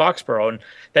away from Foxborough, and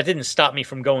that didn't stop me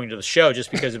from going to the show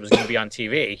just because it was going to be on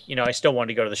TV. I still wanted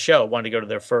to go to the show, wanted to go to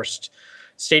their first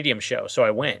stadium show, so I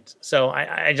went. So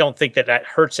I don't think that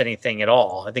hurts anything at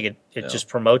all. I think it just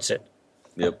promotes it.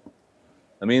 Yep.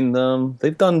 I mean,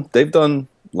 they've done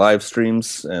live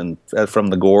streams and from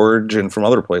the Gorge and from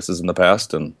other places in the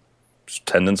past, and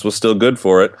attendance was still good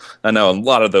for it. I know a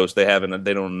lot of those they don't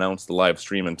announce the live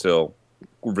stream until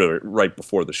right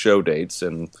before the show dates,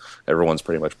 and everyone's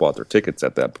pretty much bought their tickets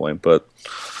at that point. But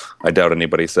I doubt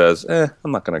anybody says,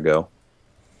 I'm not going to go.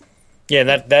 Yeah,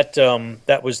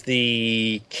 that was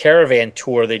the Caravan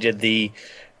tour. They did the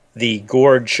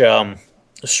Gorge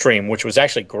stream, which was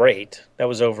actually great. That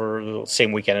was over the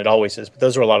same weekend. It always is, but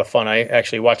those were a lot of fun. I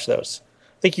actually watched those.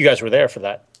 I think you guys were there for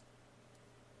that,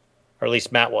 or at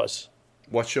least Matt was.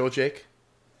 What show, Jake?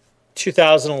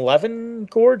 2011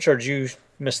 Gorge, or did you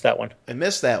miss that one? I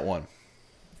missed that one.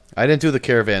 I didn't do the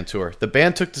Caravan tour. The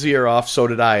band took the year off, so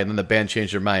did I, and then the band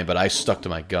changed their mind, but I stuck to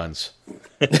my guns.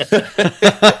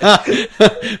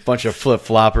 Bunch of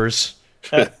flip-floppers.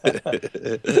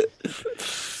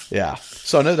 Yeah.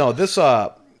 So, no, this,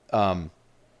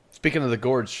 speaking of the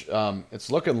Gorge, it's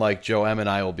looking like Joe M and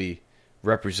I will be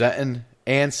representing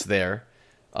Ants there.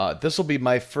 This will be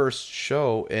my first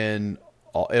show in,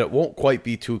 it won't quite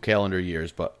be 2 calendar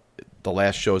years, but the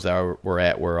last shows that we're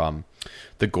at were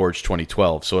the Gorge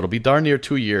 2012. So it'll be darn near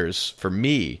 2 years for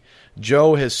me.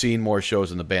 Joe has seen more shows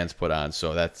than the band's put on,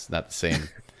 so that's not the same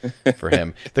for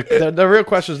him. The real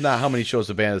question is not how many shows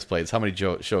the band has played, it's how many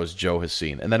shows Joe has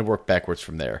seen, and then work backwards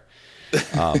from there.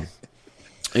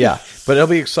 Yeah, but it'll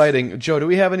be exciting. Joe, do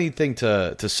we have anything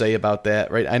to say about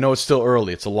that? Right, I know it's still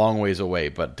early; it's a long ways away,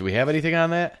 but do we have anything on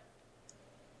that?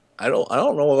 I don't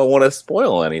know if I want to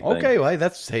spoil anything. Okay, well,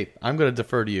 I'm going to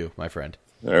defer to you, my friend.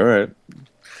 All right.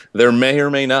 There may or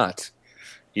may not,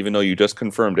 even though you just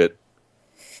confirmed it,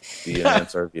 be an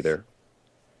Ants RV there.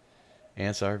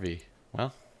 Ants RV.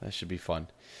 Well, that should be fun.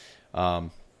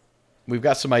 We've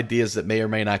got some ideas that may or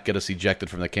may not get us ejected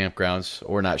from the campgrounds.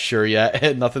 We're not sure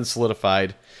yet. Nothing's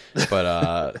solidified.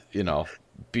 But,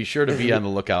 be sure to be on the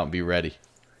lookout and be ready.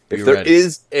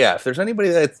 If there's anybody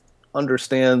that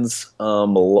understands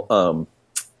law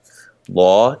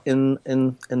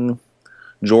in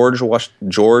George,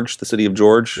 the city of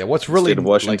George. Yeah, what's really state of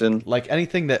Washington, like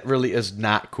anything that really is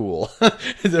not cool.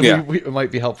 It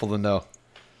might be helpful to know.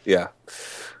 Yeah,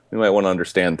 we might want to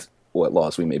understand what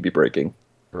laws we may be breaking.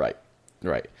 Right.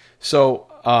 So,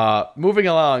 moving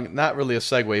along, not really a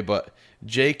segue, but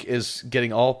Jake is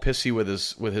getting all pissy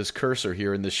with his cursor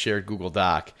here in this shared Google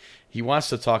Doc. He wants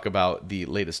to talk about the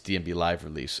latest D&B Live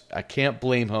release. I can't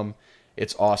blame him.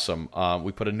 It's awesome.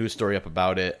 We put a news story up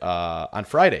about it on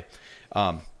Friday.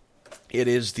 It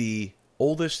is the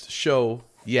oldest show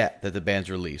yet that the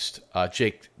band's released.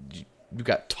 Jake, you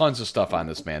got tons of stuff on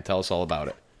this, man. Tell us all about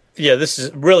it. Yeah, this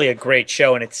is really a great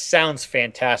show, and it sounds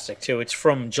fantastic, too. It's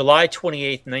from July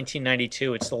 28th,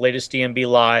 1992. It's the latest DMB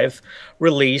Live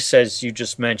release, as you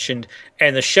just mentioned,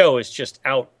 and the show is just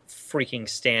out freaking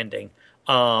standing.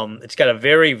 It's got a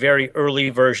very, very early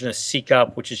version of Seek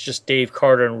Up, which is just Dave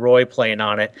Carter and Roy playing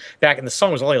on it. And the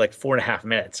song was only like 4.5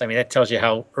 minutes. I mean, that tells you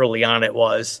how early on it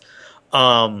was.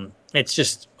 It's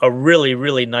just a really,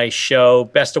 really nice show.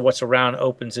 Best of What's Around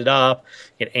opens it up.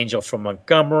 You get Angel from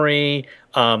Montgomery.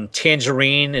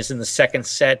 Tangerine is in the second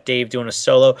set. Dave doing a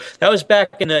solo. That was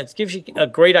it gives you a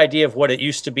great idea of what it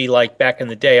used to be like back in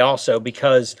the day also,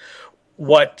 because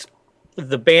what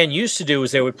the band used to do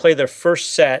is they would play their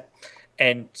first set,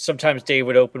 and sometimes Dave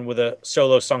would open with a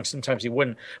solo song, sometimes he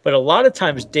wouldn't. But a lot of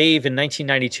times Dave in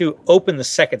 1992 opened the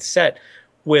second set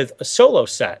with a solo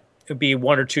set. It would be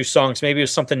one or two songs. Maybe it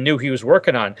was something new he was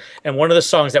working on. And one of the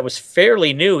songs that was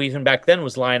fairly new even back then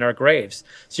was Lie in Our Graves.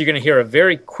 So you're going to hear a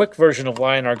very quick version of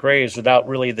Lie in Our Graves without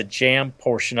really the jam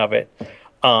portion of it,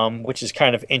 which is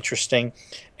kind of interesting.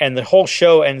 And the whole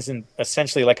show ends in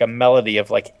essentially like a melody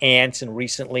of like Ants and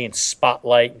Recently and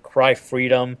Spotlight and Cry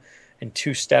Freedom and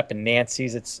Two Step and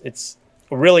Nancy's. It's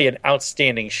really an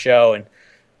outstanding show, and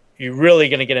you're really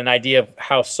going to get an idea of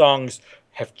how songs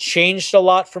have changed a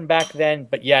lot from back then,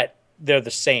 but yet they're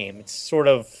the same. It's sort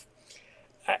of,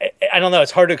 I don't know,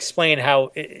 it's hard to explain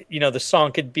how, the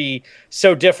song could be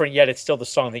so different, yet it's still the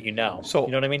song that you know. So,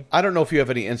 you know what I mean? I don't know if you have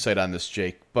any insight on this,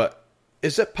 Jake, but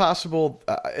is it possible,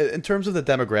 in terms of the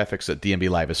demographics that DMB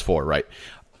Live is for, right?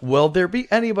 Will there be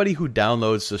anybody who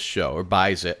downloads this show or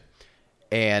buys it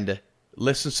and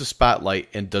listens to Spotlight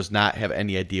and does not have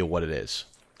any idea what it is?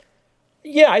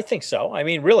 Yeah, I think so. I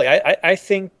mean, really, I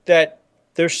think that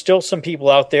there's still some people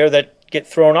out there that get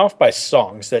thrown off by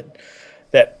songs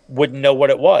that wouldn't know what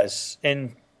it was.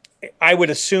 And I would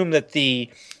assume that the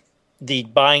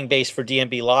buying base for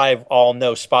DMB Live all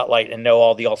know Spotlight and know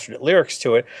all the alternate lyrics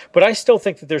to it. But I still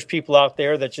think that there's people out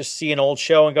there that just see an old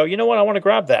show and go, you know what, I want to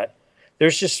grab that.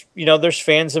 There's just, there's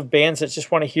fans of bands that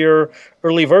just want to hear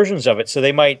early versions of it. So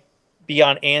they might be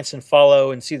on Ants and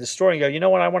follow and see the story and go, you know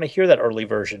what, I want to hear that early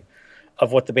version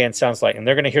of what the band sounds like. And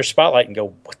they're going to hear Spotlight and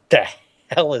go, what the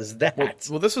hell is that?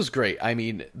 Well, this is great. I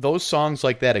mean, those songs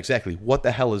like that, exactly. What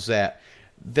the hell is that?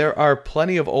 There are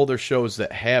plenty of older shows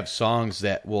that have songs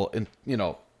that will,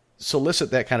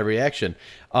 solicit that kind of reaction.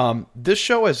 This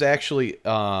show is actually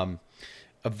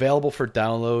available for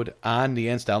download on the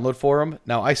Ants Download Forum.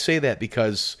 Now, I say that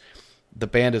because the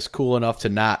band is cool enough to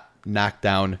not knock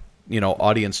down,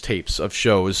 audience tapes of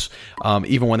shows,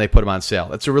 even when they put them on sale.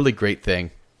 That's a really great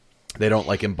thing. They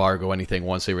don't embargo anything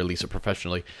once they release it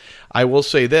professionally. I will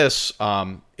say this,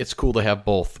 it's cool to have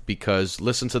both because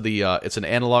listen to it's an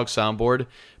analog soundboard,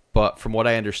 but from what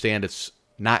I understand, it's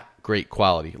not great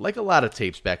quality. Like a lot of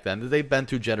tapes back then, they've been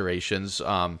through generations.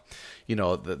 The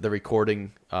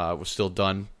recording was still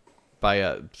done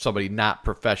by somebody not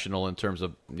professional in terms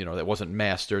of, that wasn't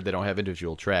mastered. They don't have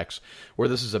individual tracks. Where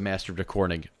this is a mastered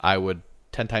recording, I would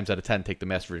 10 times out of 10 take the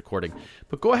master recording.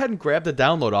 But go ahead and grab the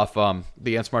download off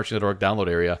the AntsMarching.org download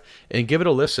area and give it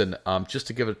a listen, just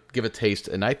to give a taste.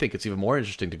 And I think it's even more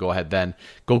interesting to go ahead then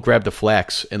go grab the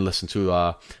FLACS and listen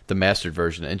to the mastered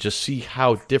version and just see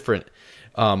how different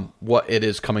what it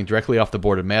is coming directly off the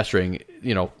board and mastering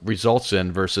results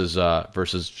in versus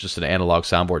just an analog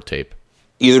soundboard tape.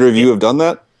 Either of you have done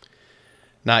that?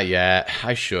 Not yet.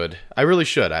 I should. I really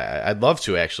should. I'd love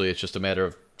to, actually. It's just a matter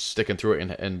of sticking through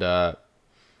it and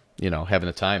having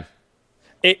a time.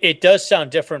 It does sound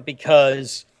different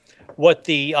because what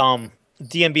the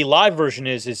DMB Live version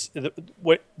is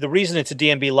what the reason it's a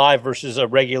DMB Live versus a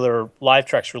regular Live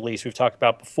Tracks release we've talked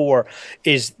about before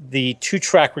is the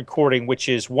 2-track recording, which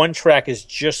is one track is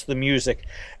just the music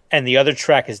and the other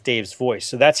track is Dave's voice.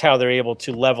 So that's how they're able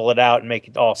to level it out and make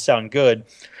it all sound good.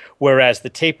 Whereas the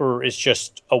taper is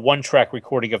just a 1-track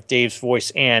recording of Dave's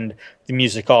voice and the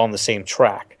music all on the same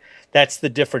track. That's the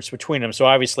difference between them. So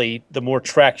obviously, the more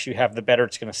tracks you have, the better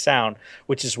it's going to sound,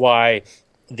 which is why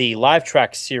the Live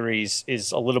Track series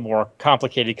is a little more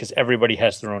complicated because everybody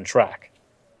has their own track.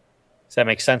 Does that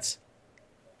make sense?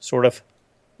 Sort of?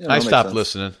 Yeah, no, I that stopped makes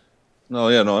listening. No,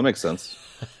 yeah, no, that makes sense.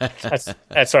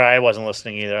 That's all right. I wasn't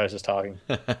listening either. I was just talking.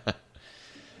 But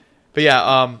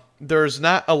yeah, there's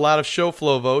not a lot of show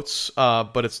flow votes,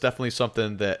 but it's definitely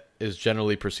something that is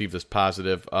generally perceived as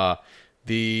positive. I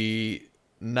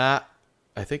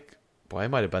think, I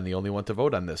might have been the only one to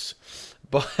vote on this,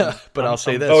 but I'll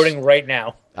say this. Voting right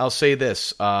now. I'll say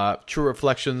this. True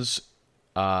Reflections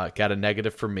got a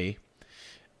negative for me,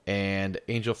 and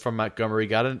Angel from Montgomery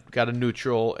got a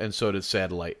neutral, and so did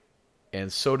Satellite,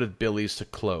 and so did Billy's to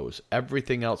close.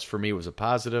 Everything else for me was a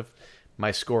positive.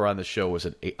 My score on the show was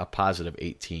a positive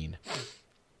 18.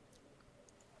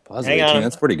 Positive 18,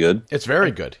 that's pretty good. It's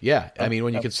very good. Yeah, I mean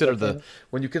when you consider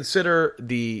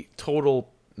the total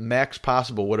max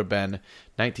possible would have been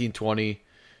 19, 20,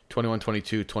 21,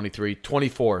 22, 23,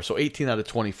 24. So 18 out of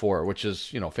 24, which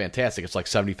is fantastic. It's like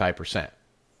 75%.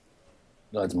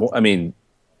 No, it's more. I mean,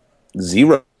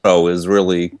 0 is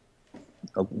really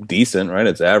decent, right?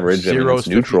 It's average. It's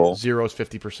neutral. 0 is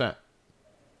 50%.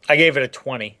 I gave it a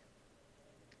 20.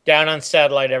 Down on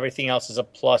Satellite, everything else is a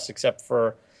plus except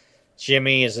for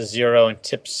Jimmy is a 0 and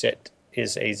Tipsit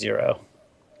is a 0.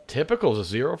 Typical is a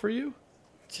 0 for you?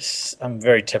 I'm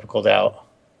very typicaled out.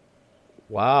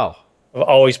 Wow. I've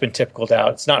always been typicaled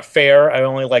out. It's not fair. I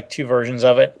only like 2 versions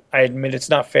of it. I admit it's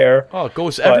not fair. Oh, it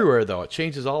goes everywhere, though. It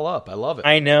changes all up. I love it.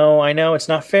 I know. It's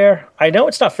not fair. I know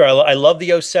it's not fair. I love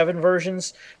the 07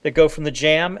 versions that go from the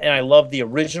Jam, and I love the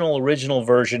original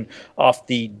version off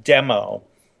the demo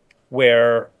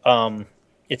where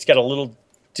it's got a little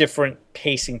different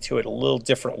pacing to it, a little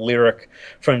different lyric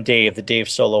from Dave, the Dave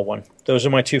solo one. Those are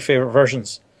my 2 favorite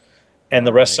versions. And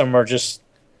the rest of them are just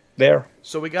there.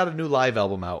 So we got a new live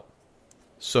album out.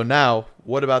 So now,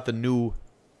 what about the new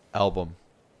album?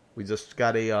 We just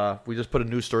put a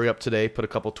news story up today, put a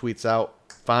couple tweets out.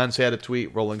 Fonz had a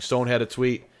tweet, Rolling Stone had a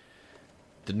tweet.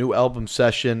 The new album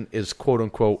session is quote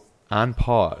unquote on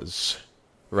pause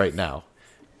right now.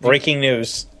 Breaking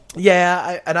news.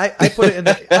 Yeah, I put it in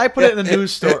the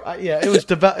news story.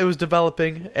 It was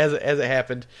developing as it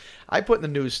happened. I put in the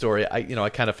news story. I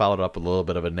kind of followed up a little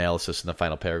bit of analysis in the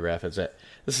final paragraph. Is that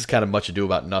this is kind of much ado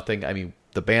about nothing. I mean,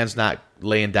 the band's not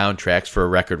laying down tracks for a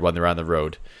record when they're on the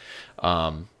road.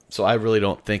 So I really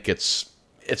don't think it's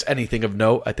anything of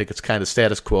note. I think it's kind of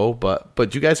status quo. But do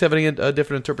you guys have any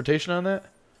different interpretation on that?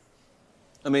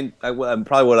 I mean,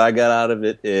 probably what I got out of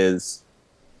it is,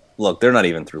 look, they're not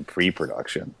even through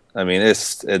pre-production. I mean,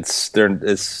 this is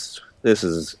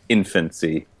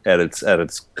infancy at its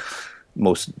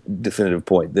most definitive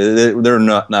point. They're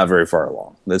not very far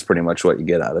along. That's pretty much what you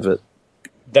get out of it.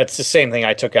 That's the same thing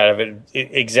I took out of it.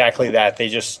 Exactly that. They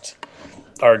just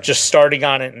are just starting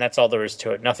on it, and that's all there is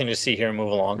to it. Nothing to see here and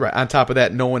move along. Right. On top of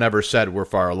that, no one ever said we're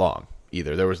far along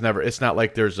either. There was never. It's not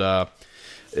like there's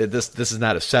this is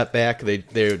not a setback.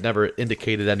 They never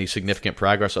indicated any significant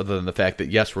progress other than the fact that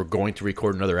yes, we're going to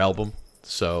record another album.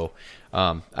 So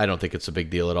I don't think it's a big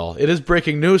deal at all. It is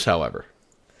breaking news, however.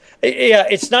 Yeah,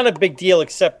 it's not a big deal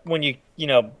except when you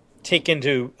take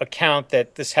into account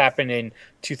that this happened in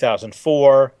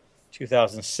 2004,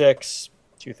 2006,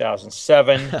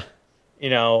 2007,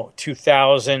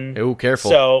 2000. Oh,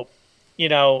 careful. So,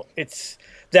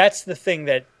 that's the thing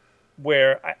that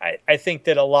where I think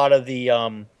that a lot of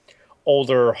the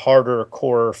older, harder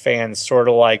core fans sort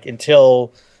of like,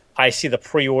 until I see the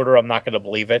pre-order, I'm not going to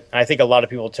believe it. I think a lot of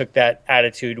people took that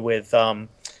attitude with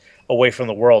Away from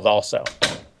the World also.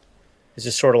 It's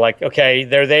just sort of like, okay,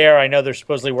 they're there. I know they're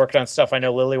supposedly working on stuff. I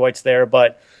know Lillywhite's there,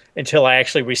 but until I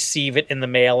actually receive it in the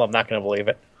mail, I'm not going to believe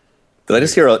it. Did I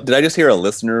just hear a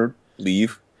listener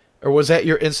leave? Or was that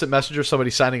your instant messenger? Somebody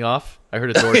signing off? I heard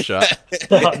a door shut.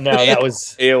 No, that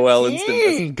was AOL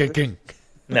instant messenger.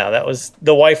 No, that was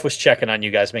the wife was checking on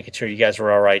you guys, making sure you guys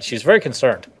were all right. She's very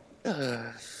concerned.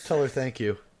 Tell her thank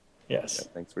you. Yes, yeah,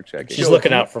 thanks for checking. She's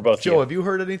looking out for both of you. Joe, have you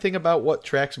heard anything about what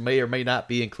tracks may or may not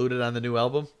be included on the new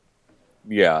album?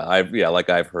 Yeah,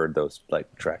 I've heard those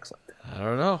tracks like that. I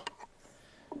don't know.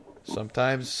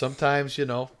 Sometimes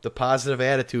the positive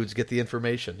attitudes get the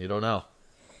information. You don't know.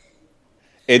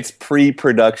 It's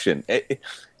pre-production.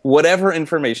 Whatever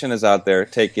information is out there,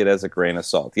 take it as a grain of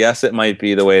salt. Yes, it might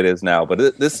be the way it is now,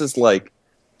 but this is like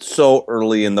so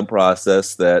early in the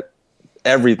process that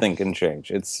everything can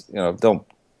change. It's don't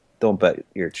bet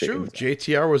your chickens. True.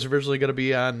 JTR was originally going to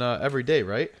be on Every Day,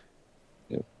 right?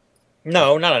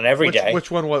 No, not on Every Day. Which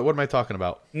one? What am I talking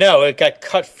about? No, it got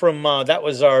cut from. That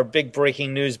was our big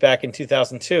breaking news back in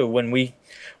 2002 when we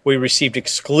received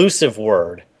exclusive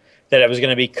word that it was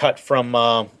going to be cut from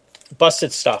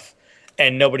Busted Stuff,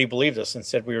 and nobody believed us and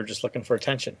said we were just looking for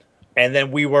attention. And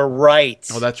then we were right.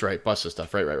 Oh, that's right, Busted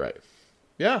Stuff. Right.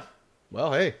 Yeah.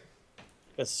 Well, hey.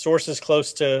 The sources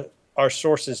close to our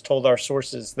sources told our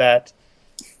sources that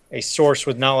a source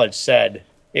with knowledge said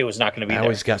it was not going to be there. I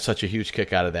always got such a huge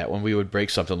kick out of that when we would break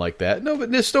something like that. No,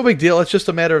 but it's no big deal. It's just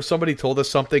a matter of somebody told us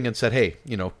something and said, hey,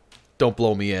 don't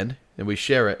blow me in. And we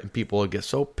share it, and people would get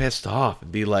so pissed off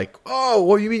and be like, oh,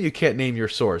 what do you mean you can't name your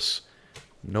source?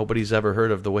 Nobody's ever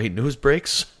heard of the way news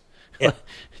breaks. Yeah.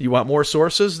 You want more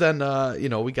sources? Then,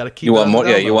 we got to keep. You want more?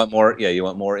 Yeah, you want more. Yeah, you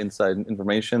want more inside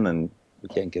information, and we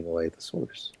can't give away the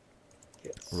source.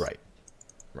 Yes. Right.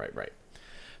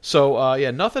 So,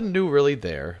 nothing new really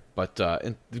there. But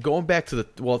going back to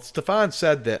Stefan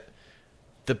said that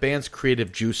the band's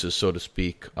creative juices, so to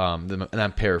speak, and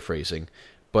I'm paraphrasing,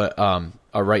 but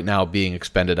are right now being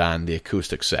expended on the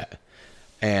acoustic set.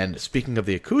 And speaking of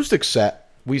the acoustic set,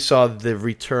 we saw the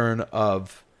return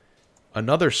of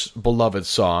another beloved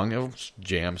song, a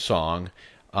jam song,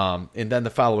 and then the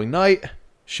following night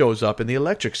shows up in the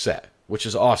electric set, which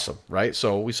is awesome, right?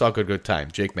 So we saw Good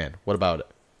Time. Jake Man, what about it?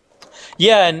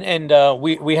 Yeah, and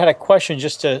we had a question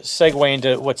just to segue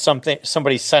into what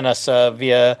somebody sent us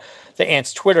via the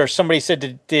Ants Twitter. Somebody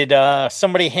said, did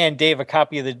somebody hand Dave a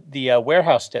copy of the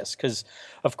Warehouse disc? Because,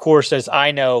 of course, as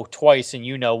I know twice and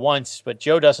you know once, but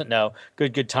Joe doesn't know,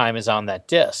 Good Time is on that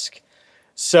disc.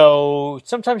 So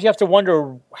sometimes you have to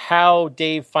wonder how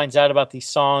Dave finds out about these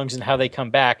songs and how they come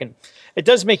back, and it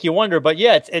does make you wonder. But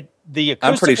yeah, the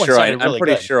acoustic one sounded really good. I'm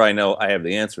pretty sure I know. I have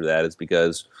the answer to that. It's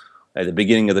because at the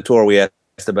beginning of the tour we asked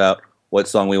about what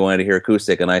song we wanted to hear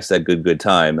acoustic, and I said Good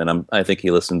Time, and I think he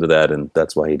listened to that, and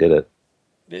that's why he did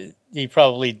it. He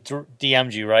probably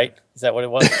DM'd you, right? Is that what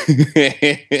it was?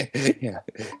 Yeah,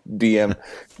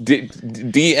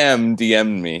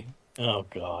 DM'd me. Oh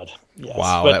God! Yes.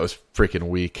 Wow, that was freaking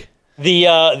weak.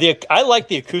 I like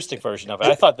the acoustic version of it.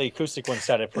 I thought the acoustic one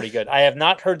sounded pretty good. I have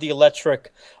not heard the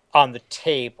electric on the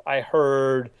tape. I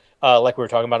heard, like we were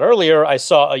talking about earlier, I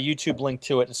saw a YouTube link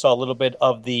to it and saw a little bit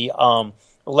of the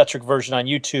electric version on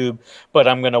YouTube, but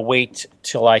I'm going to wait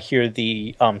till I hear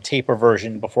the taper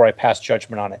version before I pass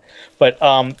judgment on it. But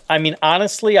I mean,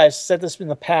 honestly, I've said this in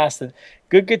the past that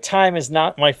Good Time is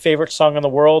not my favorite song in the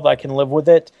world. I can live with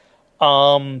it.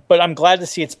 But I'm glad to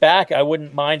see it's back. I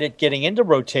wouldn't mind it getting into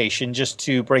rotation just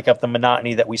to break up the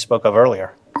monotony that we spoke of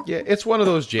earlier. Yeah, it's one of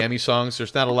those jammy songs.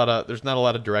 There's not a lot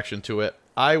of direction to it.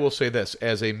 I will say this,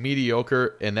 as a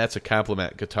mediocre, and that's a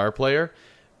compliment, guitar player,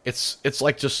 it's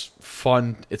like just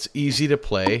fun. It's easy to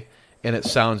play, and it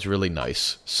sounds really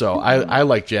nice. So I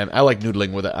like jam. I like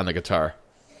noodling with it on the guitar.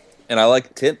 And I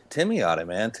like Timmy on it,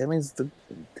 man.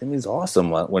 Timmy's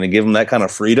awesome when you give him that kind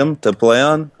of freedom to play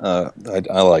on. I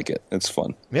like it. It's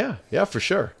fun. Yeah, for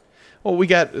sure. Well,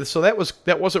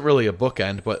 that wasn't really a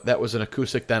bookend, but that was an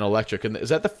acoustic then electric. And is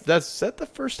that the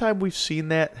first time we've seen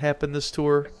that happen this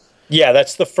tour? Yeah,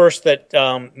 that's the first that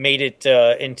made it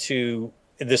into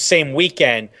the same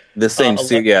weekend. The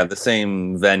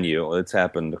same venue. It's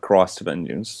happened across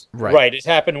venues. Right. It's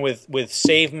happened with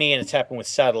Save Me, and it's happened with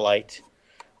Satellite.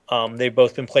 They've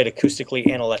both been played acoustically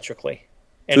and electrically.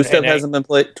 Two-step hasn't been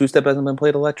played. Two-step hasn't been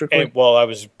played electrically. Well, I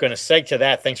was going to seg to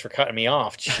that. Thanks for cutting me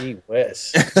off. Gee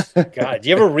whiz! God, do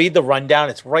you ever read the rundown?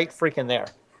 It's right freaking there.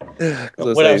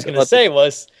 What I was going to say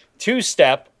was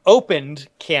two-step opened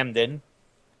Camden,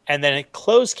 and then it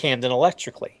closed Camden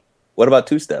electrically. What about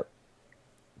two-step?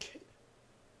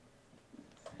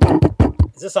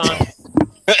 Is this on?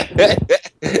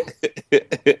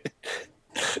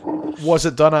 Was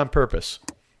it done on purpose?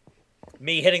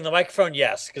 Me hitting the microphone,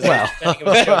 yes. Wow.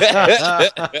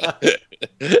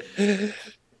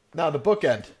 Now the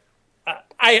bookend.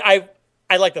 I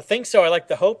like to think so. I like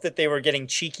to hope that they were getting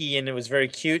cheeky and it was very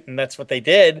cute, and that's what they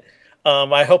did.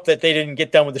 I hope that they didn't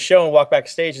get done with the show and walk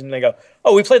backstage and they go,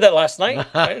 "Oh, we played that last night.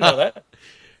 I didn't know that."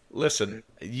 Listen,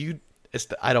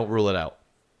 I don't rule it out.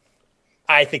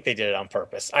 I think they did it on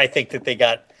purpose. I think that they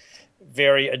got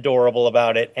very adorable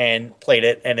about it and played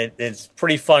it, and it's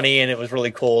pretty funny, and it was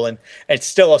really cool, and it's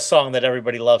still a song that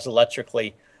everybody loves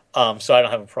electrically. So I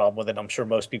don't have a problem with it. I'm sure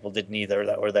most people didn't either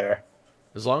that were there.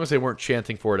 As long as they weren't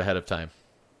chanting for it ahead of time.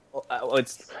 Well,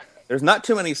 there's not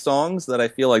too many songs that I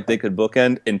feel like they could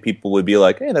bookend and people would be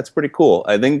like, hey, that's pretty cool.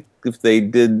 I think if they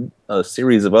did a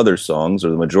series of other songs or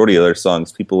the majority of their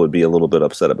songs, people would be a little bit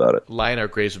upset about it. Lion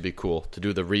Art Graves would be cool to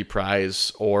do the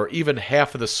reprise or even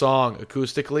half of the song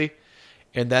acoustically,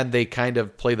 and then they kind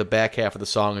of play the back half of the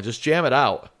song and just jam it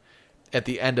out at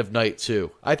the end of night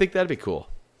 2. I think that'd be cool.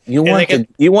 You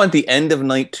want the end of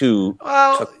night 2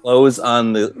 to close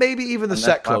on the... Maybe even the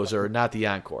set closer, not the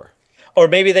encore. Or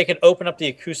maybe they could open up the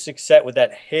acoustic set with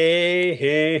that hey,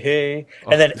 hey, hey,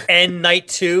 and then end night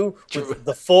 2 with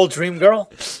the full Dream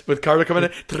Girl. With Carter coming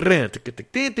in.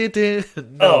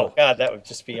 No. Oh, God, that would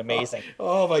just be amazing.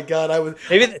 Oh, my God. I would.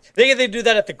 Maybe they do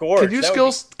that at the Gorge.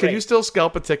 Can you still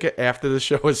scalp a ticket after the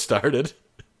show has started?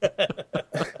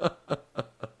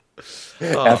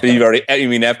 After you've already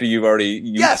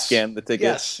scanned the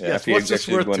ticket? Yes. What's this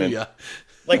worth to you?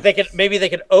 Like they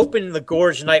could open the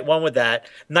Gorge night 1 with that.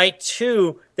 Night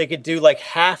 2, they could do like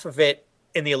half of it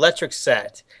in the electric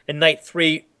set, and night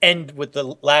 3 end with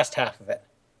the last half of it,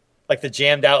 like the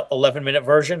jammed out 11-minute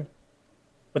version.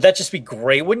 Would that just be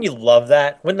great? Wouldn't you love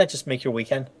that? Wouldn't that just make your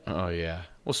weekend? Oh yeah.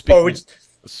 Well,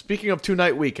 speaking of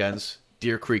 2-night weekends,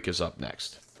 Deer Creek is up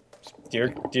next.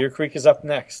 Deer Creek is up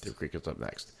next. Deer Creek is up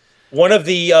next. One of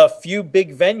the few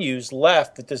big venues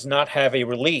left that does not have a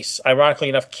release. Ironically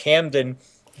enough, Camden,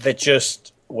 that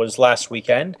just was last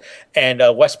weekend, and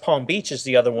West Palm Beach is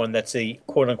the other one that's a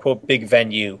quote-unquote big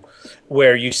venue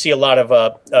where you see a lot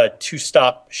of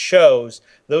two-stop shows.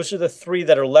 Those are the 3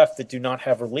 that are left that do not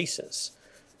have releases.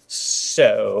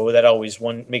 So that always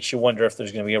makes you wonder if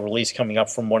there's going to be a release coming up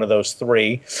from one of those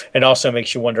 3, and also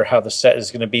makes you wonder how the set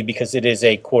is going to be because it is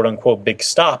a quote-unquote big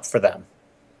stop for them.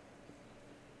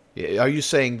 Are you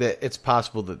saying that it's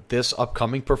possible that this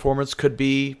upcoming performance could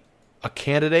be a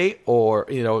candidate, or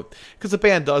because the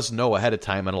band does know ahead of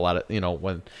time, and a lot of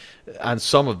when on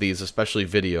some of these, especially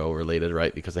video related,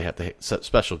 right? Because they have to set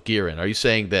special gear in. Are you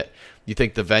saying that you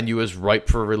think the venue is ripe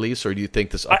for release, or do you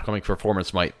think this upcoming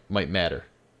performance might matter?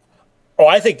 Oh,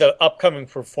 I think the upcoming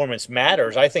performance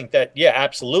matters. I think that, yeah,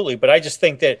 absolutely. But I just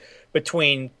think that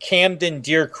between Camden,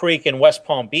 Deer Creek, and West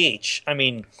Palm Beach, I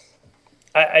mean,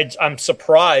 I'm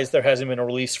surprised there hasn't been a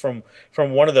release from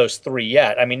one of those 3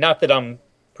 yet. I mean, not that I'm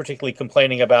particularly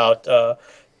complaining about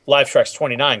Live Tracks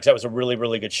 29, because that was a really,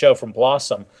 really good show from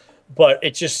Blossom. But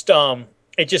it just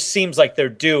seems like they're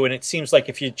due, and it seems like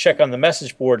if you check on the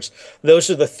message boards, those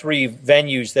are the 3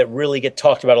 venues that really get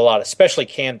talked about a lot, especially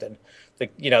Camden.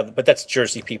 But that's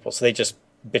Jersey people, so they just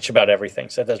bitch about everything,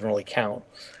 so that doesn't really count.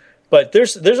 But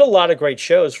there's a lot of great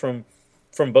shows from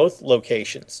both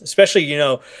locations, especially,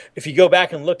 if you go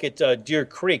back and look at Deer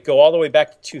Creek, go all the way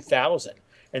back to 2000,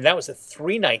 and that was a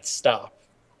 3-night stop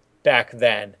back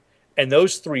then. And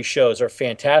those 3 shows are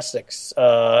fantastic.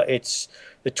 It's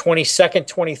the 22nd,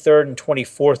 23rd, and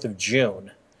 24th of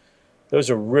June. Those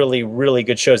are really, really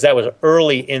good shows. That was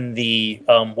early in the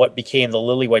what became the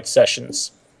Lillywhite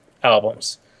Sessions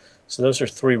albums. So those are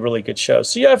 3 really good shows.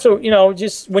 So you have to,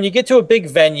 just when you get to a big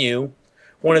venue,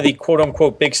 one of the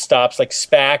quote-unquote big stops like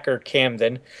SPAC or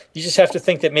Camden, you just have to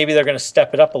think that maybe they're going to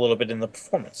step it up a little bit in the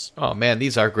performance. Oh, man,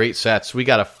 these are great sets. We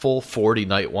got a full 40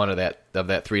 night one of that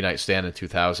 3-night stand in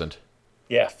 2000.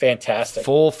 Yeah, fantastic.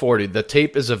 Full 40. The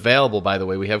tape is available, by the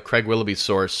way. We have Craig Willoughby's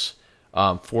source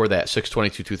for that,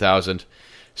 6/22/2000.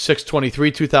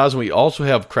 6/23/2000, we also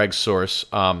have Craig's source.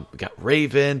 We got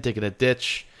Raven, Digging a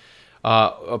Ditch,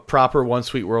 a proper One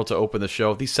Sweet World to open the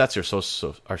show. These sets are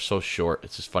so short.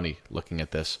 It's just funny looking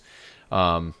at this.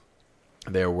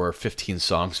 There were 15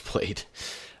 songs played.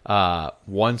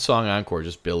 1 song encore,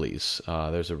 just Billy's.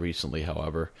 There's a recently,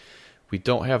 however. We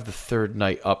don't have the 3rd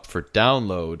night up for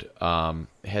download.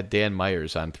 Had Dan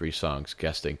Myers on 3 songs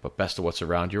guesting, but Best of What's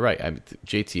Around. You're right.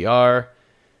 JTR.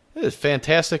 It is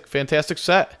fantastic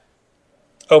set.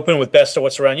 Open with Best of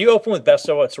What's Around. You open with Best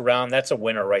of What's Around. That's a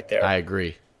winner right there. I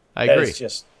agree.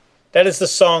 That is the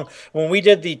song. When we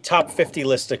did the top 50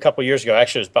 list a couple years ago,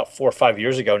 actually it was about 4 or 5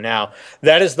 years ago now,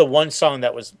 that is the one song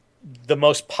that was the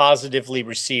most positively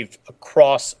received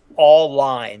across all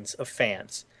lines of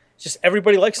fans. Just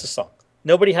everybody likes the song.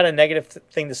 Nobody had a negative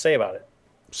thing to say about it.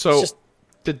 So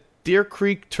did Deer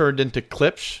Creek turned into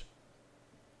Klipsch?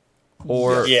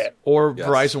 Or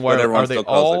Verizon Wireless, are they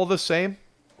all the same?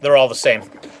 They're all the same.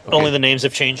 Okay. Only the names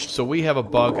have changed. So we have a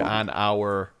bug on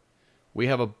our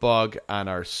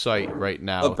site right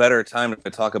now. A better time to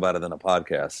talk about it than a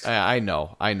podcast. I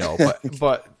know.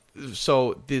 But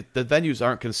so the venues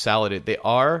aren't consolidated. They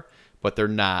are, but they're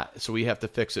not. So we have to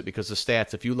fix it because the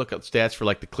stats, if you look at stats for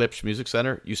like the Klipsch Music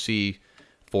Center, you see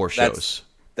 4 shows.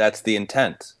 That's the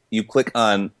intent. You click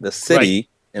on the city,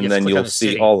 and then you'll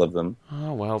see all of them.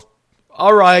 Oh, well.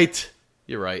 All right.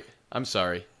 You're right. I'm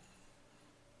sorry.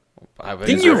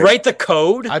 Didn't you write the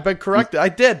code? I've been corrected. I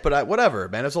did, but whatever,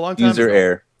 man. It's a long time User ago.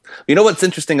 error. You know what's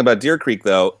interesting about Deer Creek,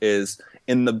 though, is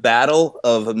in the battle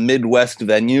of Midwest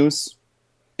venues,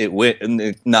 it wins. In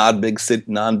the non-big city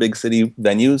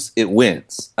venues, it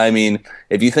wins. I mean,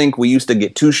 if you think we used to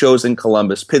get 2 shows in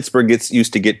Columbus, Pittsburgh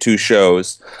used to get 2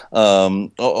 shows.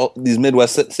 These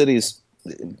Midwest cities,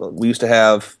 we used to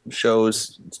have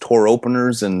shows, tour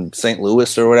openers in St.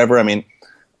 Louis or whatever. I mean,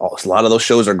 a lot of those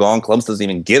shows are gone. Columbus doesn't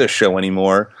even get a show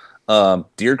anymore.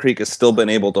 Deer Creek has still been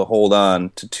able to hold on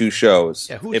to 2 shows.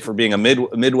 Yeah, if for being a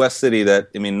Midwest city,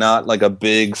 not like a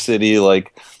big city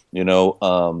like, who's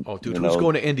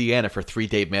going to Indiana for 3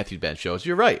 Dave Matthews Band shows?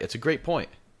 You're right. It's a great point.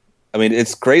 I mean,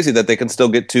 it's crazy that they can still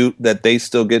get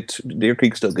Deer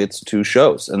Creek still gets 2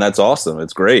 shows, and that's awesome.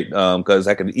 It's great because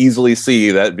I could easily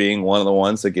see that being one of the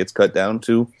ones that gets cut down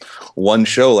to 1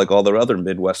 show like all the other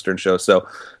Midwestern shows. So,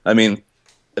 I mean,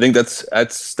 I think that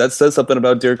says something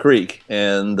about Deer Creek,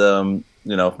 and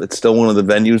it's still one of the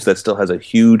venues that still has a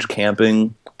huge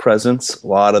camping presence. A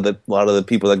lot of the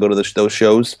people that go to those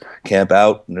shows camp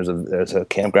out, and there's a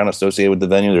campground associated with the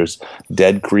venue. There's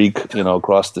Dead Creek,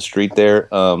 across the street there.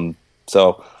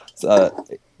 So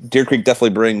Deer Creek definitely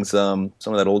brings some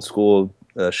of that old school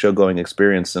show going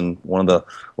experience, and one of the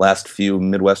last few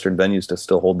Midwestern venues to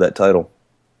still hold that title.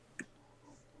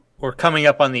 We're coming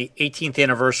up on the 18th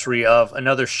anniversary of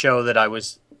another show that I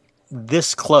was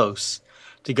this close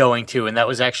to going to, and that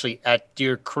was actually at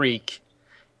Deer Creek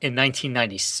in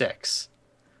 1996.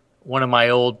 One of my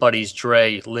old buddies,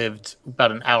 Dre, lived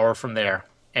about an hour from there,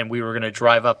 and we were going to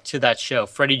drive up to that show.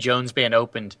 Freddie Jones Band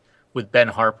opened with Ben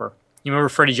Harper. You remember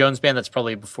Freddie Jones Band? That's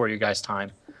probably before your guys'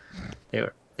 time.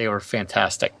 They were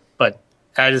fantastic. But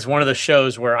that is one of the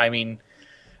shows where,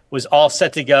 was all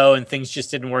set to go and things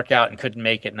just didn't work out and couldn't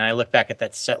make it. And I look back at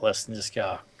that set list and just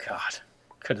go, oh, God,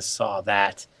 could have saw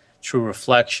that. True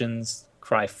Reflections,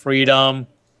 Cry Freedom.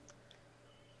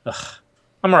 Ugh.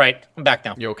 I'm all right. I'm back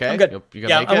now. You okay? I'm good.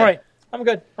 I'm all right. I'm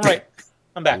good. All right.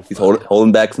 I'm back. He's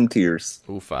holding back some tears.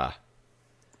 Oofa.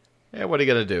 Yeah, what are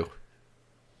you going to do?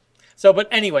 So, but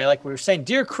anyway, like we were saying,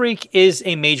 Deer Creek is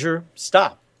a major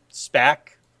stop.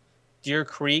 SPAC, Deer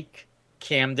Creek,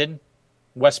 Camden,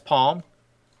 West Palm.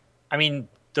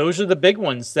 Those are the big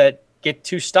ones that get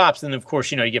 2 stops. And of course,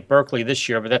 you get Berkeley this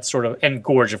year, but that's sort of, and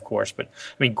Gorge, of course. But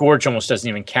Gorge almost doesn't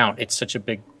even count. It's such a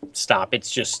big stop. It's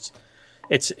just,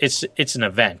 it's an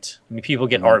event. People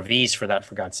get RVs for that,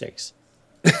 for God's sakes.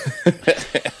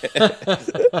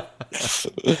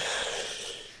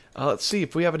 Let's see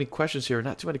if we have any questions here.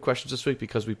 Not too many questions this week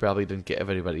because we probably didn't give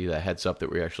everybody that heads up that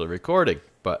we're actually recording.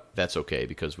 But that's okay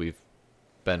because we've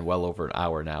been well over an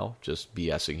hour now just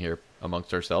BSing here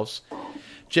amongst ourselves.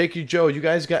 Jake, Joe, you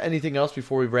guys got anything else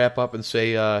before we wrap up and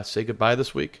say goodbye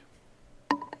this week?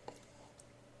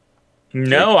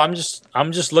 No, I'm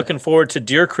just looking forward to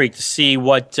Deer Creek to see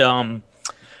what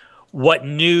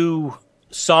new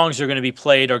songs are going to be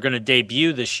played or going to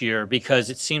debut this year, because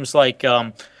it seems like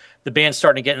the band's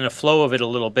starting to get in the flow of it a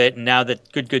little bit, and now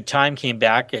that Good Time came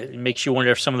back, it makes you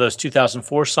wonder if some of those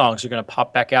 2004 songs are going to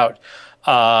pop back out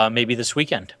maybe this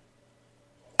weekend.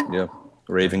 Yeah.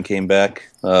 Raven came back.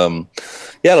 It's going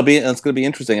to be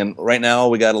interesting. And right now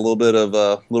we got a little bit of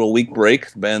a little week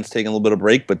break. The band's taking a little bit of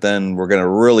break, but then we're going to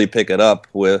really pick it up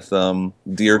with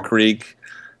Deer Creek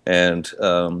and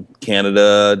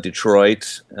Canada,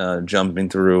 Detroit, jumping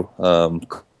through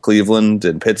Cleveland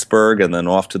and Pittsburgh, and then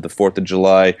off to the 4th of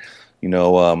July,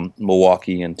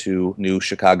 Milwaukee and 2 new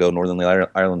Chicago, Northern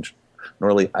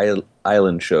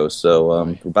Ireland shows. So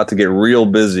we're about to get real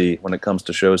busy when it comes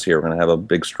to shows here. We're going to have a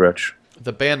big stretch.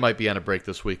 The band might be on a break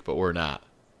this week, but we're not.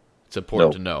 It's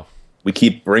important to know. We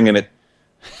keep bringing it.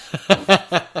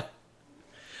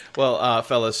 Well,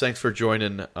 fellas, thanks for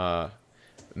joining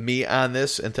me on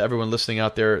this. And to everyone listening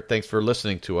out there, thanks for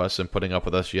listening to us and putting up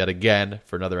with us yet again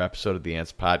for another episode of the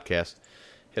Ants Podcast.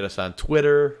 Hit us on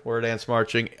Twitter. We're at Ants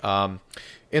Marching. Instagram,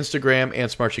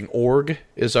 AntsMarching.org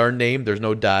is our name. There's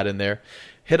no dot in there.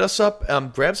 Hit us up.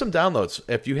 Grab some downloads.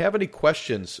 If you have any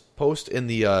questions, post in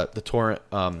the Torrent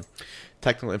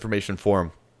technical information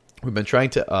forum. We've been trying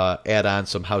to add on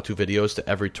some how-to videos to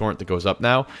every torrent that goes up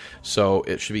now, so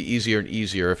it should be easier and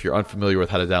easier. If you're unfamiliar with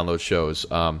how to download shows,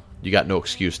 you got no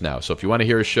excuse now. So if you want to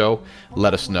hear a show,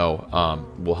 let us know.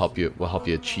 We'll help you. We'll help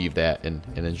you achieve that and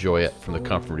enjoy it from the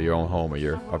comfort of your own home or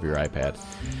your iPad.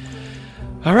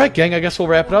 All right, gang. I guess we'll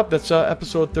wrap it up. That's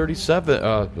episode 37.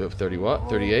 30 what?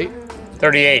 38.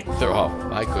 38. Oh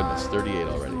my goodness, 38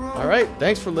 already. All right.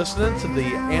 Thanks for listening to the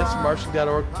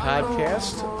AntsMarching.org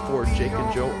podcast. For Jake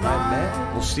and Joe, I'm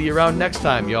Matt. We'll see you around next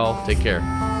time, y'all. Take care.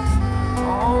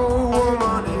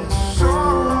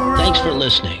 Thanks for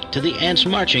listening to the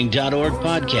AntsMarching.org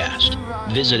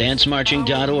podcast. Visit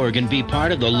AntsMarching.org and be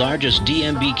part of the largest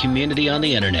DMB community on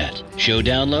the internet. Show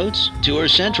downloads, Tour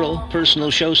Central,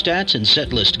 personal show stats and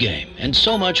setlist game, and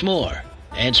so much more.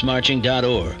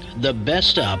 AntsMarching.org, the best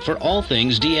stop for all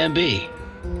things DMB.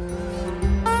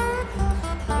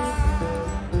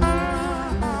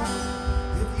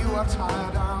 If you are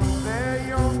tired, I'll bear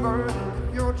your burden.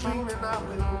 If you're dreaming, I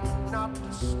will not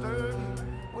disturb you.